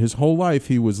bricks that his whole life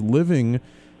he was living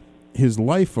his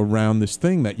life around this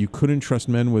thing that you couldn't trust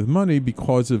men with money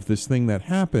because of this thing that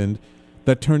happened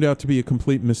that turned out to be a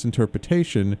complete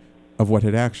misinterpretation of what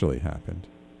had actually happened.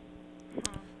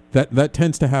 That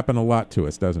tends to happen a lot to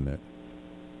us, doesn't it?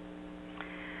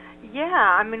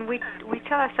 Yeah, I mean, we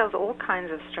tell ourselves all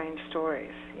kinds of strange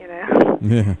stories, you know.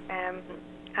 Yeah.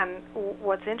 And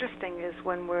what's interesting is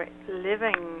when we're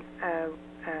living a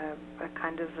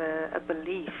kind of a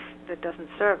belief that doesn't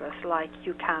serve us, like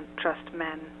you can't trust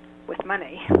men with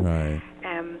money. Right.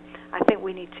 I think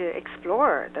we need to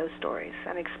explore those stories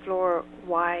and explore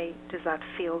why does that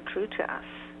feel true to us.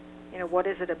 You know, what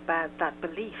is it about that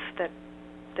belief that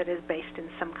is based in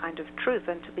some kind of truth,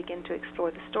 and to begin to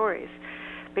explore the stories.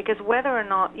 Because whether or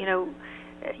not, you know,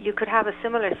 you could have a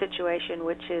similar situation,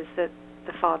 which is that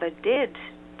the father did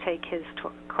take his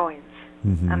coins,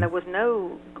 and there was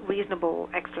no reasonable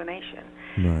explanation,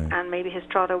 and maybe his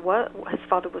father was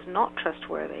not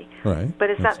trustworthy. Right.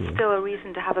 But is that still a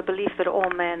reason to have a belief that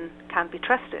all men can't be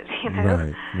trusted? You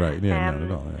know. Right. Yeah, not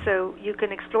at all. Yeah. So you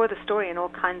can explore the story in all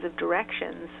kinds of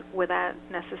directions without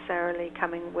necessarily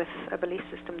coming with a belief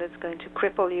system that's going to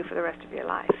cripple you for the rest of your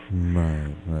life.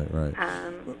 Right.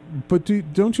 But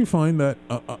don't you find that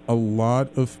a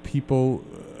lot of people,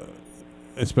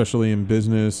 especially in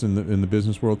business, in the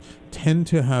business world, tend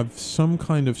to have some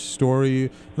kind of story,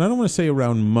 and I don't want to say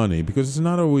around money, because it's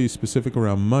not always specific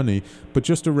around money, but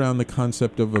just around the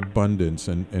concept of abundance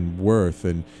and worth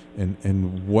and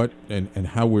what and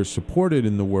how we're supported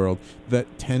in the world,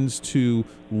 that tends to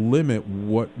limit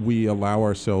what we allow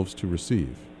ourselves to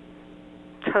receive.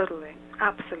 Totally.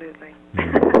 Absolutely.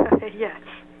 Yes.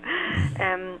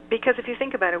 Because if you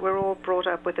think about it, we're all brought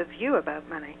up with a view about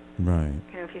money. Right.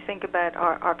 You know, if you think about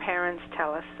our parents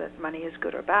tell us that money is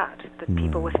good or bad, that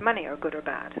people with money are good or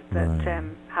bad, that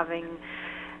having,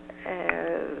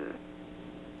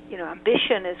 you know,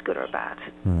 ambition is good or bad.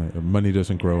 Right. Money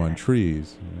doesn't grow on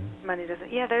trees. Right? Money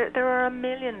doesn't. Yeah, there are a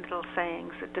million little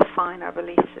sayings that define our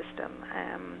belief system.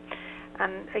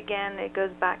 And again, it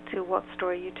goes back to what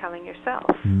story you're telling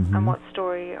yourself, and what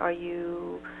story are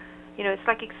you. You know, it's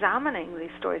like examining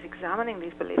these stories, examining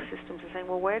these belief systems, and saying,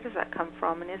 well, where does that come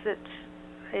from, and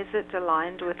is it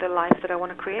aligned with the life that I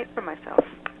want to create for myself?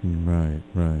 Right.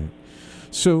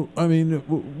 So, I mean,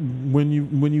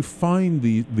 when you find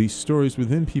these stories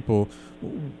within people,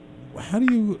 how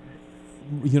do you,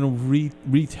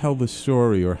 retell the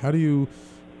story, or how do you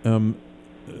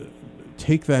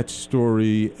take that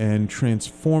story and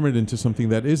transform it into something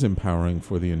that is empowering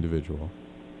for the individual?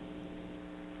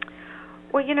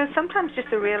 Well, you know, sometimes just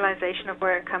the realization of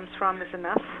where it comes from is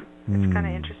enough. It's kind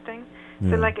of interesting.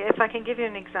 Yeah. So, like, if I can give you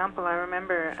an example, I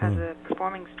remember as a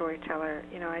performing storyteller,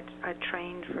 you know, I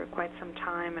trained for quite some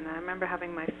time, and I remember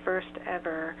having my first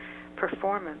ever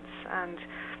performance, and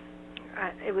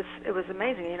it was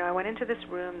amazing. You know, I went into this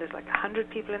room, there's like 100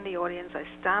 people in the audience, I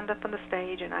stand up on the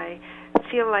stage, and I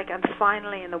feel like I'm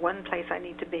finally in the one place I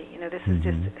need to be. You know, this is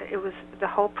just, it was, the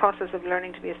whole process of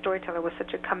learning to be a storyteller was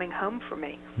such a coming home for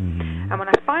me. And when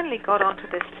I finally got onto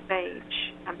this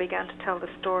stage and began to tell the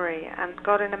story and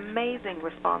got an amazing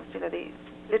response, you know, the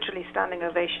literally standing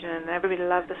ovation, and everybody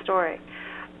loved the story,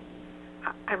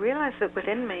 I realized that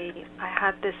within me I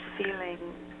had this feeling,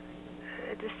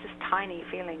 this tiny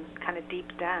feeling kind of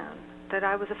deep down, that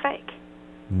I was a fake.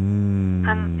 And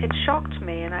And it shocked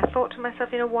me, and I thought to myself,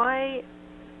 why,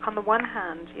 on the one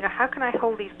hand, how can I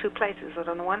hold these two places? That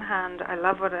on the one hand, I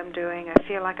love what I'm doing, I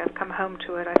feel like I've come home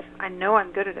to it, I know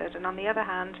I'm good at it, and on the other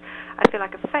hand, I feel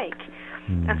like a fake.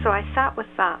 And so I sat with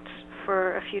that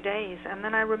for a few days, and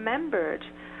then I remembered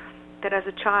that as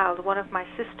a child, one of my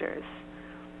sisters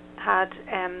had,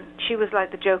 she was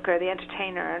like the joker, the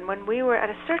entertainer, and when we were at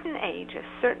a certain age,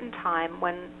 a certain time,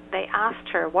 when they asked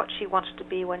her what she wanted to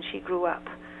be when she grew up,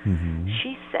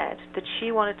 she said that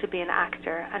she wanted to be an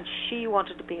actor and she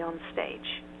wanted to be on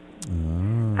stage.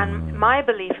 And my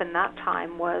belief in that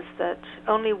time was that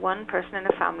only one person in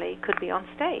a family could be on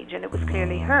stage, and it was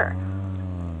clearly her.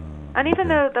 And even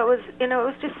though that was, it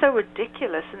was just so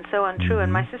ridiculous and so untrue,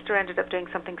 and my sister ended up doing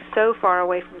something so far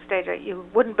away from stage that you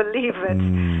wouldn't believe it.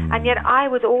 And yet I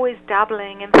was always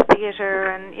dabbling in theater,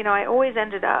 and, I always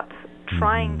ended up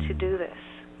trying to do this,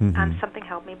 and something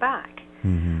held me back.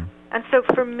 And so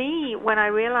for me, when I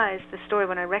realized the story,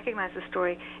 when I recognized the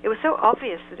story, it was so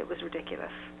obvious that it was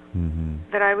ridiculous,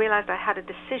 that I realized I had a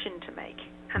decision to make,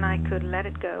 and I could let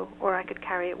it go, or I could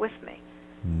carry it with me.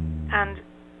 And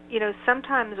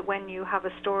sometimes when you have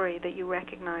a story that you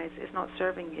recognize is not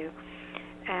serving you,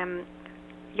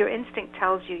 your instinct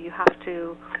tells you have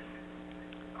to,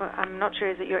 I'm not sure,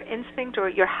 is it your instinct or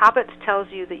your habit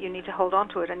tells you that you need to hold on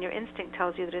to it, and your instinct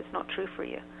tells you that it's not true for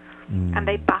you. And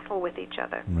they battle with each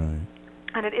other. Right.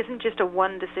 And it isn't just a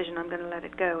one decision, I'm going to let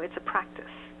it go. It's a practice.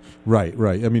 Right.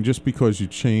 I mean, just because you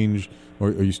change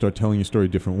or you start telling a story a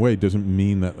different way doesn't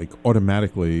mean that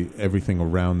automatically everything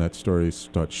around that story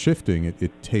starts shifting.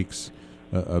 It takes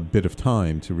a bit of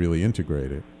time to really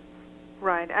integrate it.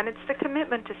 Right. And it's the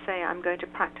commitment to say, I'm going to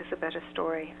practice a better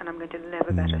story and I'm going to live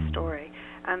a better story.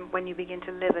 And when you begin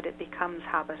to live it, it becomes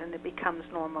habit and it becomes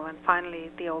normal. And finally,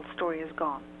 the old story is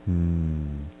gone.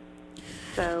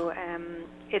 So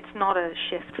it's not a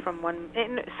shift from one.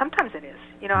 Sometimes it is.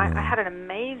 I had an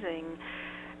amazing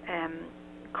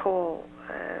call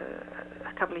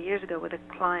a couple of years ago with a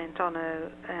client on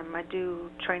I do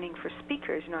training for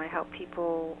speakers. I help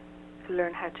people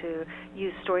learn how to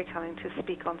use storytelling to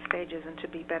speak on stages and to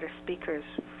be better speakers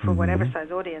for whatever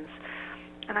size audience.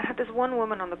 And I had this one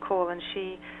woman on the call, and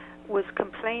she was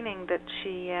complaining that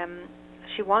she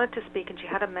wanted to speak and she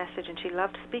had a message and she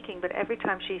loved speaking, but every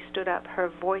time she stood up, her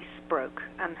voice broke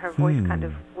and her voice kind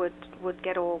of would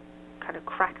get all kind of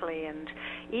crackly. And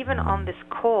even on this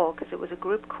call, because it was a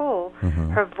group call,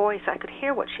 her voice, I could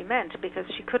hear what she meant because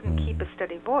she couldn't keep a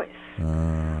steady voice.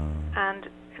 And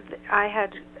I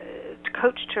had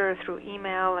coached her through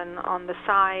email and on the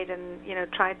side, and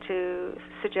tried to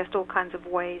suggest all kinds of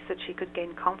ways that she could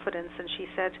gain confidence. And she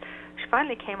said, she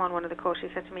finally came on one of the calls, she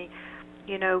said to me,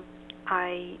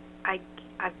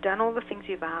 I've done all the things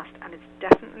you've asked, and it's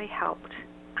definitely helped,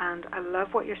 and I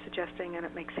love what you're suggesting, and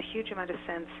it makes a huge amount of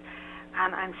sense,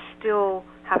 and I'm still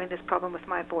having this problem with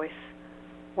my voice.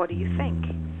 What do you think?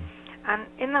 And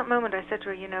in that moment, I said to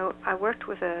her, I worked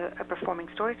with a performing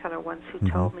storyteller once who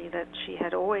told me that she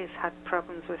had always had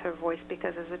problems with her voice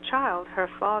because as a child, her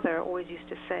father always used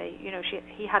to say,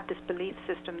 he had this belief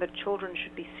system that children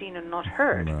should be seen and not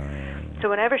heard. So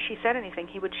whenever she said anything,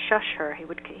 he would shush her. He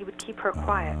would keep her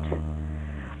quiet.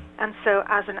 And so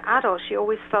as an adult, she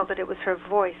always felt that it was her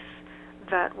voice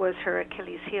that was her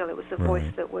Achilles heel. It was the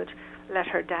voice that would let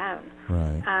her down.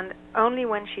 And only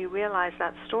when she realized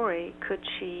that story could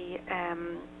she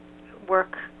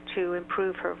work to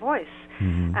improve her voice.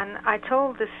 And I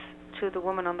told this to the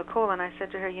woman on the call, and I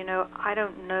said to her, I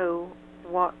don't know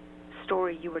what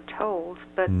story you were told,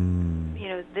 but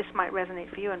this might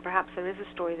resonate for you, and perhaps there is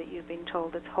a story that you've been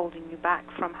told that's holding you back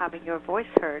from having your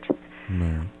voice heard.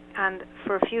 And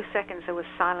for a few seconds there was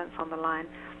silence on the line,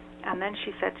 and then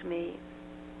she said to me,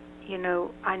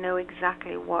 I know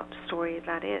exactly what story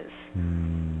that is.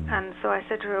 And so I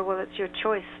said to her, well, it's your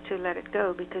choice to let it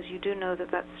go because you do know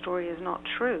that story is not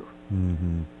true.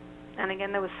 And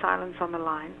again, there was silence on the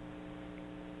line.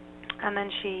 And then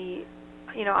she,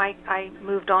 I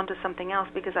moved on to something else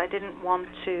because I didn't want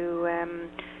to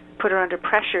put her under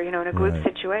pressure, in a group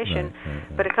situation.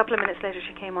 But a couple of minutes later,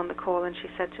 she came on the call and she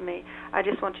said to me, I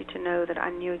just want you to know that I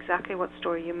knew exactly what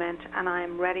story you meant, and I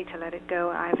am ready to let it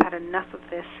go. I've had enough of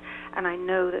this, and I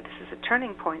know that this is a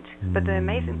turning point. But the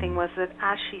amazing thing was that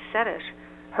as she said it,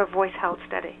 her voice held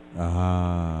steady.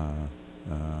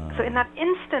 So in that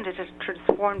instant, it has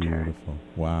transformed her.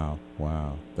 Wow.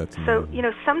 That's so,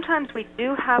 amazing. Sometimes we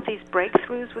do have these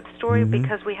breakthroughs with story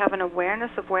because we have an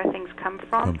awareness of where things come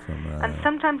from. And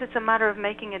sometimes it's a matter of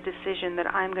making a decision that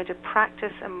I'm going to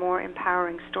practice a more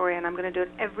empowering story, and I'm going to do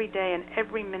it every day and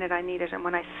every minute I need it. And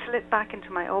when I slip back into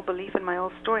my old belief and my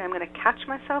old story, I'm going to catch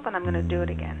myself and I'm going to do it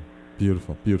again.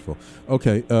 Beautiful, beautiful.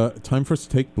 Okay, time for us to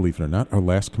take, believe it or not, our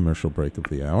last commercial break of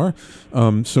the hour.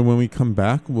 So when we come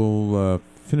back, we'll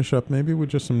finish up maybe with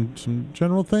just some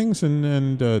general things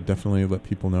and definitely let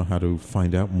people know how to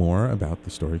find out more about the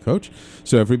Story Coach.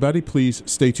 So everybody, please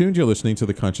stay tuned. You're listening to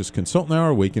the Conscious Consultant Hour,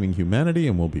 Awakening Humanity,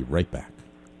 and we'll be right back.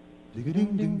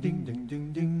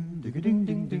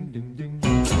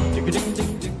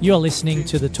 You're listening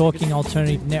to the Talking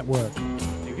Alternative Network.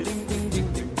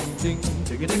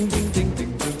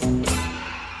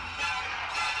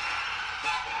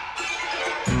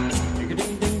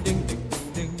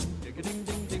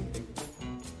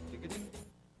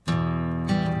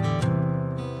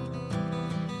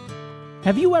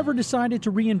 Have you ever decided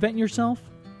to reinvent yourself?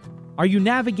 Are you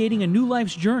navigating a new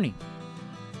life's journey?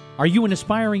 Are you an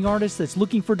aspiring artist that's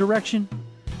looking for direction?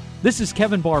 This is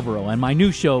Kevin Barbaro, and my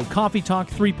new show, Coffee Talk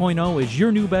 3.0, is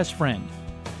your new best friend.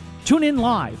 Tune in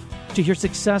live to hear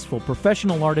successful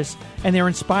professional artists and their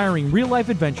inspiring real-life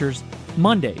adventures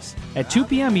Mondays at 2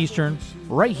 p.m. Eastern,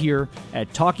 right here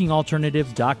at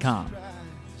TalkingAlternative.com.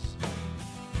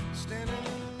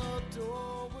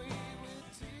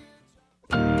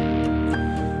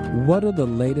 What are the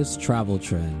latest travel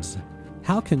trends?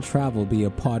 How can travel be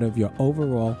a part of your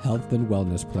overall health and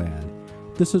wellness plan?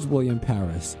 This is William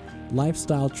Paris,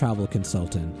 lifestyle travel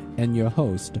consultant, and your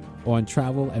host on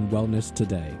Travel and Wellness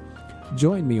Today.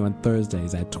 Join me on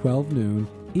Thursdays at 12 noon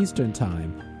Eastern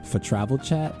Time for travel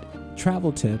chat,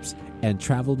 travel tips, and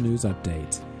travel news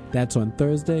updates. That's on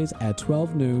Thursdays at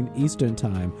 12 noon Eastern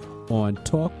Time on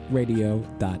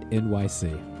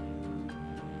talkradio.nyc.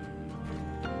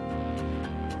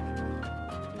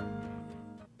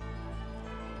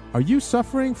 Are you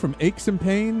suffering from aches and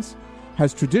pains?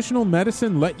 Has traditional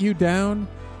medicine let you down?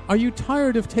 Are you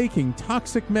tired of taking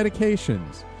toxic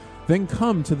medications? Then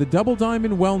come to the Double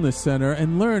Diamond Wellness Center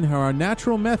and learn how our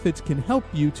natural methods can help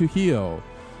you to heal.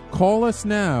 Call us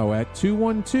now at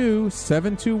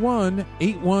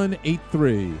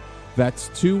 212-721-8183. That's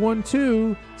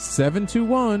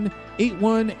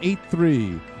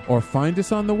 212-721-8183. Or find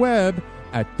us on the web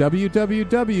at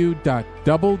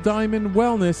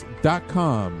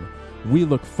www.doublediamondwellness.com. We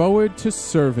look forward to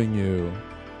serving you.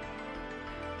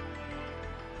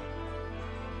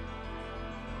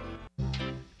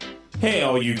 Hey,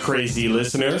 all you crazy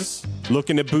listeners.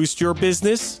 Looking to boost your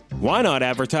business? Why not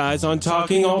advertise on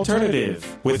Talking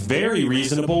Alternative with very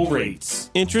reasonable rates?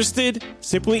 Interested?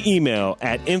 Simply email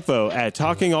at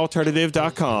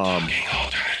info@talkingalternative.com. Talking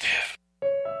Alternative.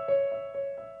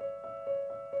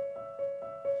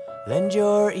 Lend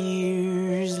your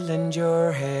ears, lend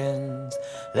your hands,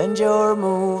 lend your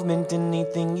movement,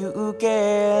 anything you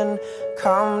can.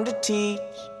 Come to teach,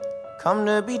 come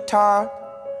to be taught,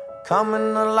 come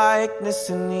in the likeness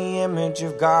and the image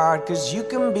of God. 'Cause you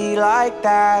can be like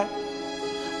that,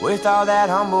 with all that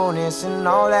humbleness and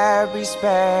all that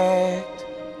respect.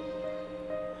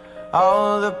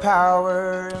 All the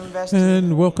power invested.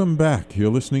 And welcome back. You're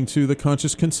listening to the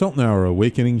Conscious Consultant Hour,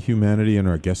 Awakening Humanity, and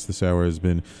our guest this hour has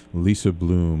been Lisa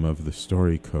Bloom of the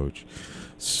Story Coach.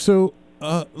 So,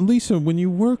 Lisa, when you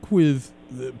work with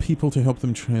people to help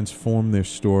them transform their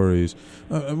stories,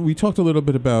 we talked a little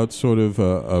bit about sort of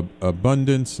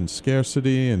abundance and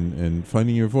scarcity and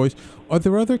finding your voice. Are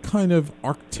there other kind of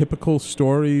archetypical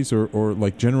stories or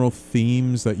like general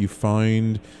themes that you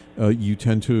find you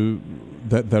tend to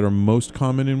that are most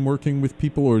common in working with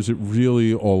people, or is it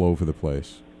really all over the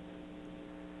place?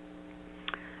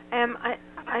 I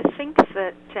think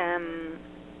that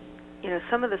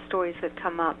some of the stories that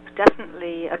come up,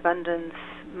 definitely abundance,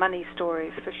 money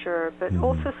stories for sure, but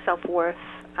also self-worth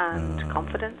and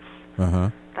confidence.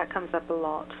 That comes up a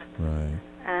lot. Right.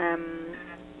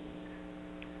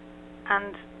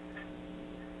 And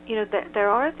there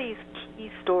are these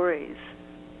key stories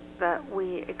that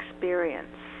we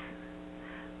experience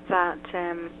that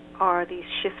are these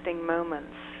shifting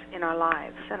moments in our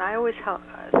lives. And I always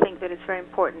think that it's very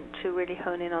important to really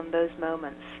hone in on those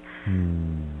moments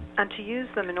and to use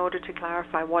them in order to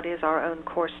clarify what is our own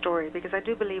core story, because I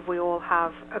do believe we all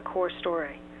have a core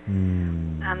story.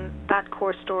 And that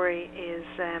core story is,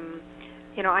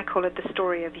 I call it the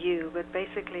story of you, but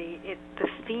basically the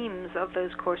themes of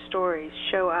those core stories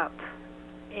show up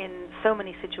in so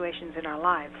many situations in our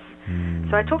lives.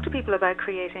 So I talk to people about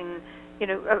creating,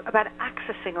 about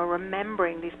accessing or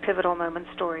remembering these pivotal moment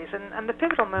stories. And the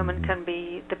pivotal moment can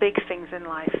be the big things in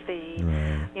life, the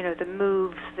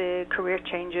moves, the career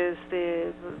changes,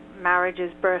 the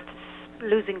marriages, births,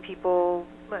 losing people,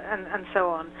 and so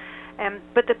on.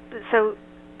 But so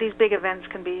these big events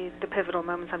can be the pivotal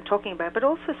moments I'm talking about, but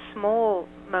also small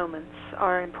moments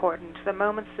are important. The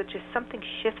moments that just something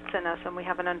shifts in us and we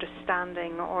have an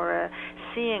understanding or a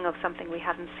seeing of something we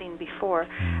hadn't seen before.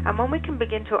 And when we can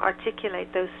begin to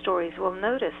articulate those stories, we'll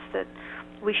notice that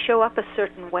we show up a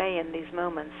certain way in these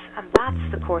moments, and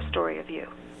that's the core story of you.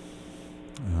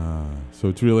 So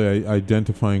it's really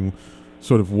identifying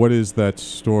sort of what is that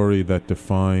story that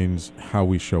defines how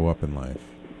we show up in life.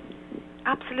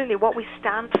 Absolutely, what we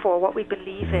stand for, what we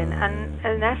believe in, and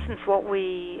in essence what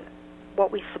we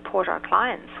support our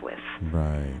clients with.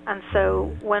 Right. And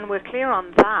so when we're clear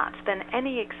on that, then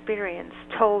any experience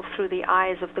told through the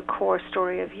eyes of the core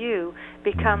story of you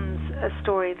becomes a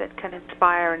story that can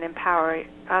inspire and empower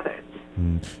others.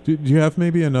 Do you have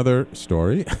maybe another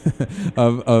story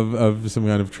of some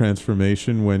kind of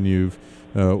transformation when you've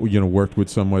worked with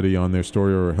somebody on their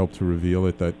story or helped to reveal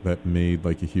it that made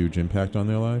like a huge impact on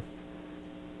their life?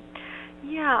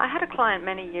 Yeah, I had a client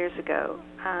many years ago,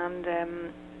 and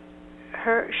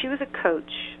she was a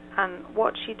coach, and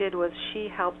what she did was she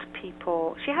helped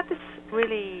people. She had this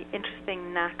really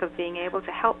interesting knack of being able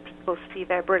to help people see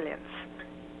their brilliance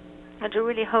and to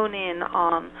really hone in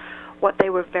on what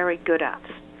they were very good at.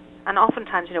 And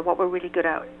oftentimes, what we're really good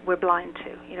at, we're blind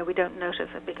to. We don't notice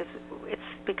it because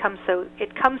it comes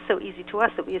so easy to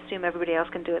us that we assume everybody else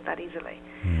can do it that easily.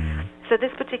 So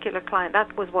this particular client,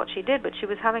 that was what she did, but she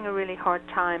was having a really hard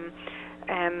time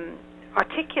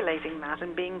articulating that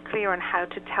and being clear on how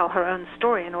to tell her own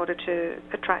story in order to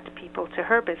attract people to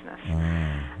her business.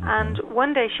 And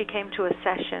one day she came to a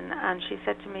session and she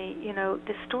said to me,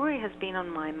 this story has been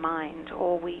on my mind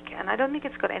all week, and I don't think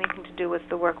it's got anything to do with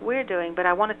the work we're doing, but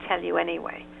I want to tell you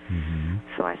anyway.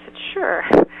 So I said, sure.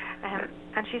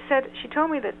 And she told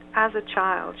me that as a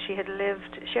child she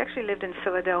actually lived in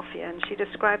Philadelphia, and she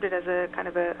described it as a kind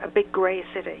of a big gray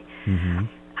city.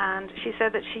 And she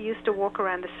said that she used to walk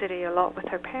around the city a lot with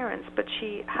her parents, but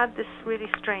she had this really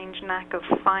strange knack of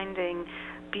finding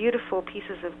beautiful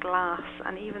pieces of glass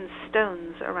and even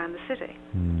stones around the city.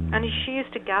 And she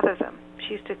used to gather them.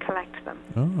 She used to collect them.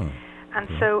 And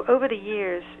so over the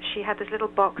years, she had this little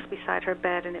box beside her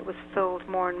bed, and it was filled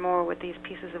more and more with these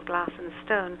pieces of glass and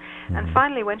stone. And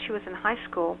finally, when she was in high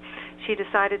school, she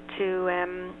decided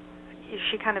to,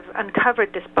 she kind of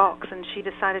uncovered this box, and she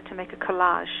decided to make a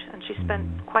collage. And she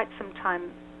spent quite some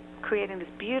time creating this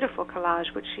beautiful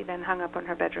collage, which she then hung up on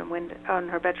her bedroom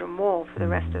wall for the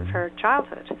rest of her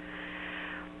childhood.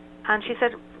 And she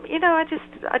said, I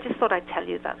just thought I'd tell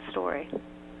you that story.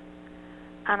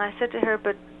 And I said to her,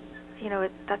 but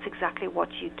that's exactly what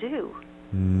you do.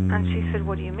 And she said,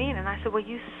 what do you mean? And I said, well,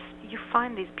 you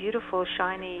find these beautiful,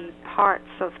 shiny parts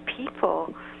of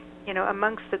people,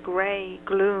 amongst the gray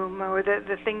gloom or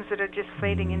the things that are just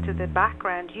fading into the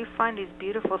background. You find these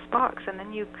beautiful sparks, and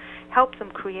then you help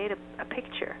them create a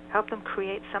picture, help them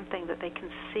create something that they can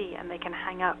see and they can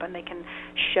hang up and they can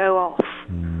show off.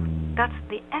 That's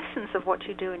the essence of what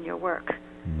you do in your work.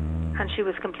 And she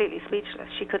was completely speechless.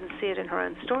 She couldn't see it in her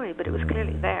own story, but it was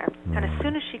clearly there. And as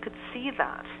soon as she could see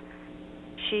that,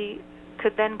 she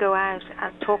could then go out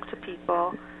and talk to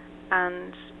people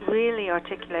and really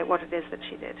articulate what it is that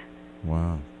she did.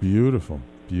 Wow. Beautiful.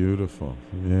 Beautiful.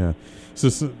 Yeah.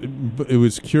 So it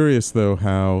was curious, though,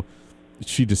 how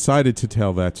she decided to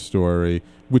tell that story,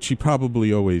 which she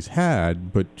probably always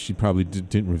had, but she probably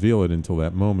didn't reveal it until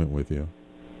that moment with you.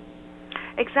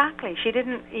 Exactly. She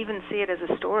didn't even see it as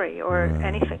a story or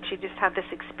anything. She just had this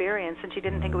experience, and she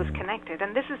didn't think it was connected.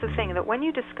 And this is the thing, that when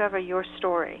you discover your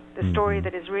story, the story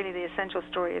that is really the essential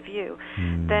story of you,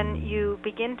 then you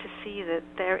begin to see that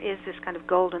there is this kind of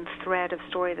golden thread of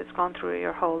story that's gone through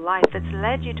your whole life that's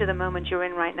led you to the moment you're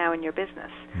in right now in your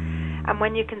business. And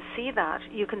when you can see that,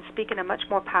 you can speak in a much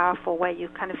more powerful way. You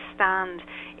kind of stand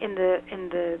in the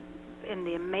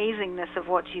amazingness of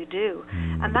what you do.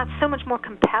 And that's so much more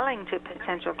compelling to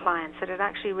potential clients that it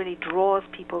actually really draws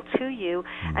people to you,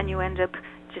 and you end up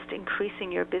just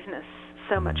increasing your business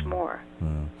so much more.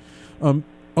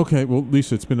 Okay, well,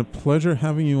 Lisa, it's been a pleasure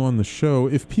having you on the show.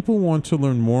 If people want to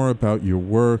learn more about your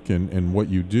work and what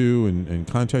you do and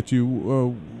contact you,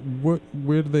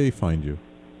 where do they find you?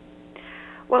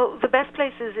 Well, the best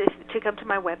place is to come to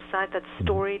my website. That's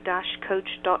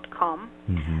story-coach.com.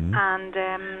 And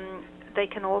they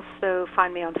can also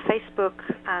find me on Facebook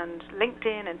and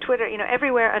LinkedIn and Twitter,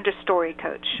 everywhere under Story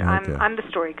Coach. Okay. I'm the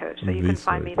Story Coach, so you can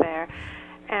find me there.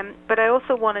 But I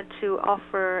also wanted to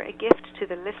offer a gift to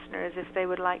the listeners if they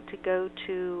would like to go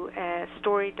to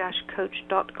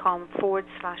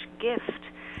story-coach.com/gift.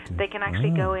 They can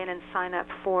actually go in and sign up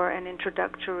for an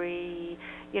introductory,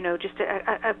 just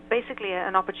basically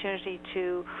an opportunity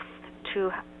to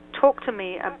talk to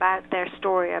me about their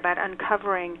story, about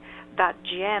uncovering that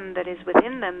gem that is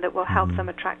within them that will help them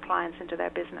attract clients into their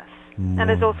business. And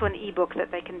there's also an ebook that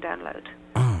they can download.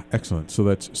 Excellent. So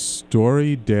that's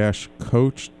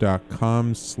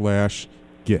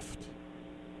story-coach.com/gift.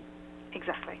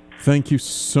 Exactly. Thank you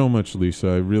so much, Lisa.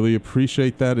 I really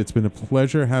appreciate that. It's been a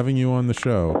pleasure having you on the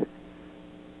show.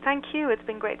 Thank you. It's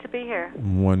been great to be here.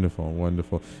 Wonderful,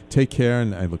 wonderful. Take care,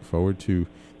 and I look forward to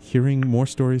hearing more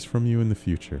stories from you in the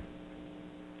future.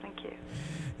 Thank you.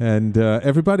 And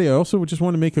everybody, I also just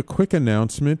want to make a quick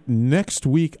announcement. Next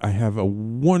week, I have a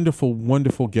wonderful,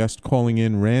 wonderful guest calling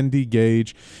in, Randy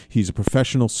Gage. He's a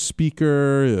professional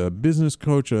speaker, a business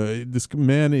coach. This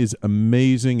man is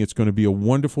amazing. It's going to be a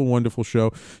wonderful, wonderful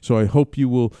show. So I hope you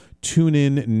will tune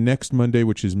in next Monday,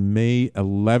 which is May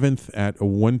 11th at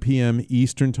 1 p.m.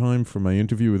 Eastern Time for my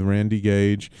interview with Randy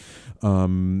Gage.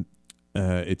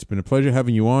 It's been a pleasure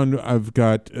having you on. I've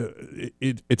got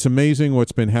it's amazing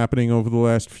what's been happening over the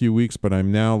last few weeks, but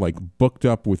I'm now booked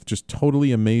up with just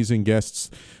totally amazing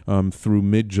guests through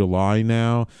mid-July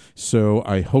now. So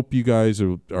I hope you guys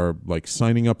are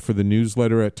signing up for the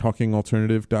newsletter at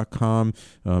talkingalternative.com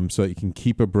so that you can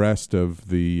keep abreast of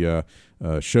the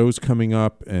shows coming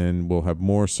up, and we'll have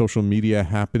more social media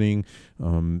happening.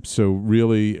 So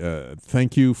really,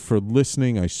 thank you for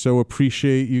listening. I so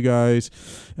appreciate you guys.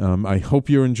 I hope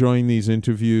you're enjoying these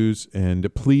interviews, and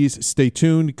please stay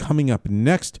tuned. Coming up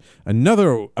next,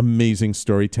 another amazing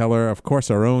storyteller, of course,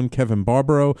 our own Kevin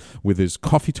Barbaro with his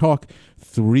Coffee Talk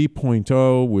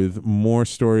 3.0 with more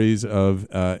stories of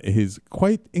his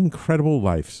quite incredible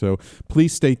life. So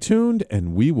please stay tuned,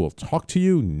 and we will talk to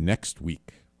you next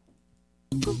week.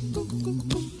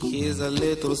 Here's a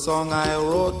little song I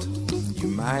wrote. You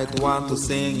might want to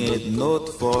sing it note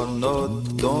for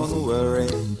note. Don't worry,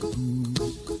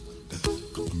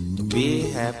 be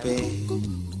happy.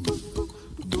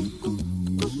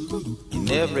 In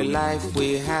every life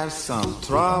we have some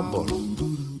trouble,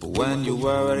 but when you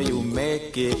worry you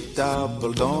make it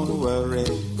double. Don't worry,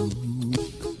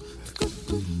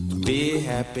 be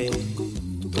happy.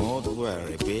 Don't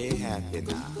worry, be happy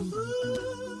now.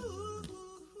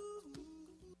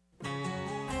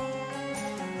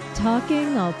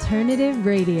 Talking Alternative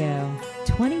Radio,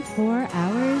 24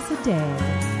 hours a day.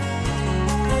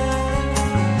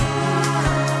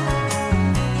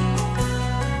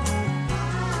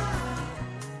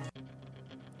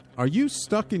 Are you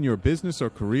stuck in your business or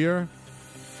career?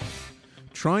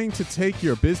 Trying to take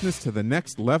your business to the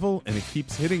next level and it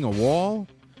keeps hitting a wall?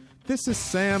 This is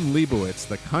Sam Leibowitz,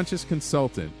 the Conscious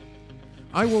Consultant.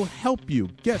 I will help you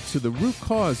get to the root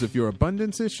cause of your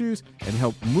abundance issues and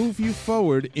help move you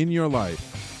forward in your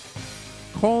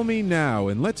life. Call me now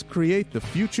and let's create the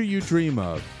future you dream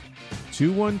of.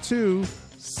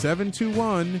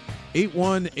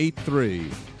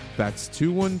 212-721-8183. That's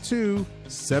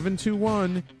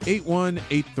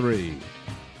 212-721-8183.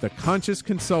 The Conscious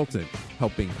Consultant,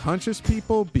 helping conscious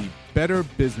people be better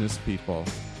business people.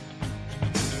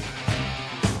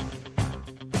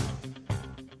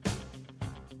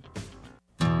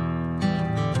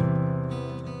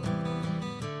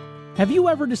 Have you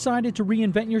ever decided to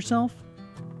reinvent yourself?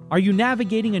 Are you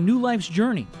navigating a new life's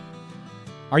journey?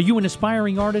 Are you an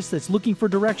aspiring artist that's looking for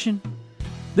direction?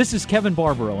 This is Kevin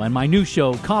Barbaro, and my new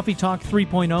show, Coffee Talk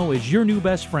 3.0, is your new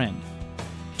best friend.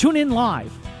 Tune in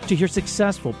live to hear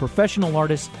successful professional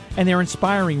artists and their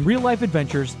inspiring real-life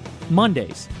adventures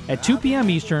Mondays at 2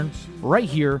 p.m. Eastern, right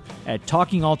here at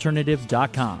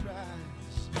TalkingAlternative.com.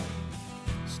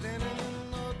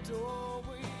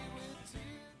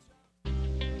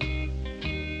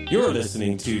 You're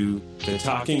listening to the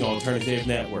Talking Alternative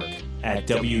Network at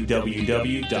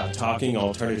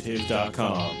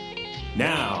www.talkingalternative.com.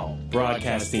 Now,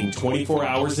 broadcasting 24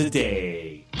 hours a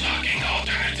day. Talking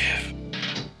Alternative.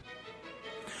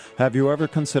 Have you ever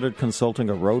considered consulting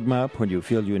a roadmap when you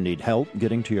feel you need help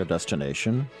getting to your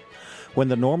destination? When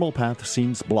the normal path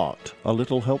seems blocked, a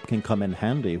little help can come in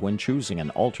handy when choosing an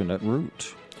alternate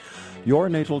route. Your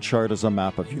natal chart is a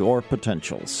map of your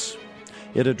potentials.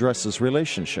 It addresses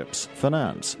relationships,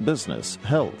 finance, business,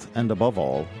 health, and above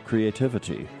all,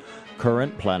 creativity.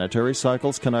 Current planetary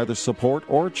cycles can either support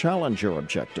or challenge your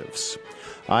objectives.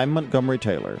 I'm Montgomery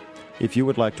Taylor. If you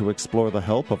would like to explore the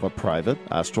help of a private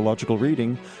astrological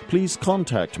reading, please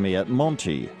contact me at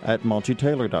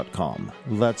monty@montytaylor.com.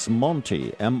 That's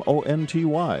Monty,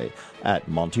 M-O-N-T-Y, at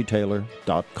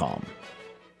montytaylor.com.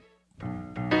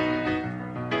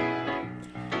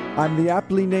 I'm the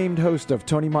aptly named host of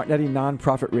Tony Martignetti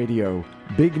Nonprofit Radio,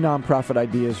 big nonprofit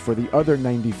ideas for the other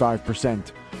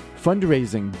 95%.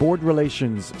 Fundraising, board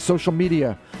relations, social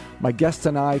media. My guests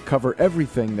and I cover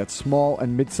everything that small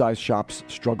and mid-sized shops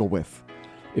struggle with.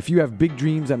 If you have big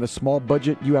dreams and a small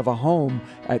budget, you have a home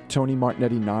at Tony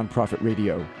Martignetti Nonprofit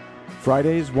Radio.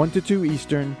 Fridays 1 to 2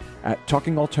 Eastern at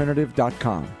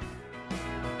talkingalternative.com.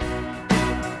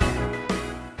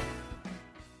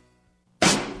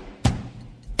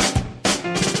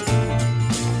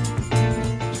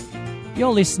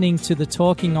 You're listening to the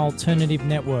Talking Alternative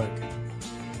Network.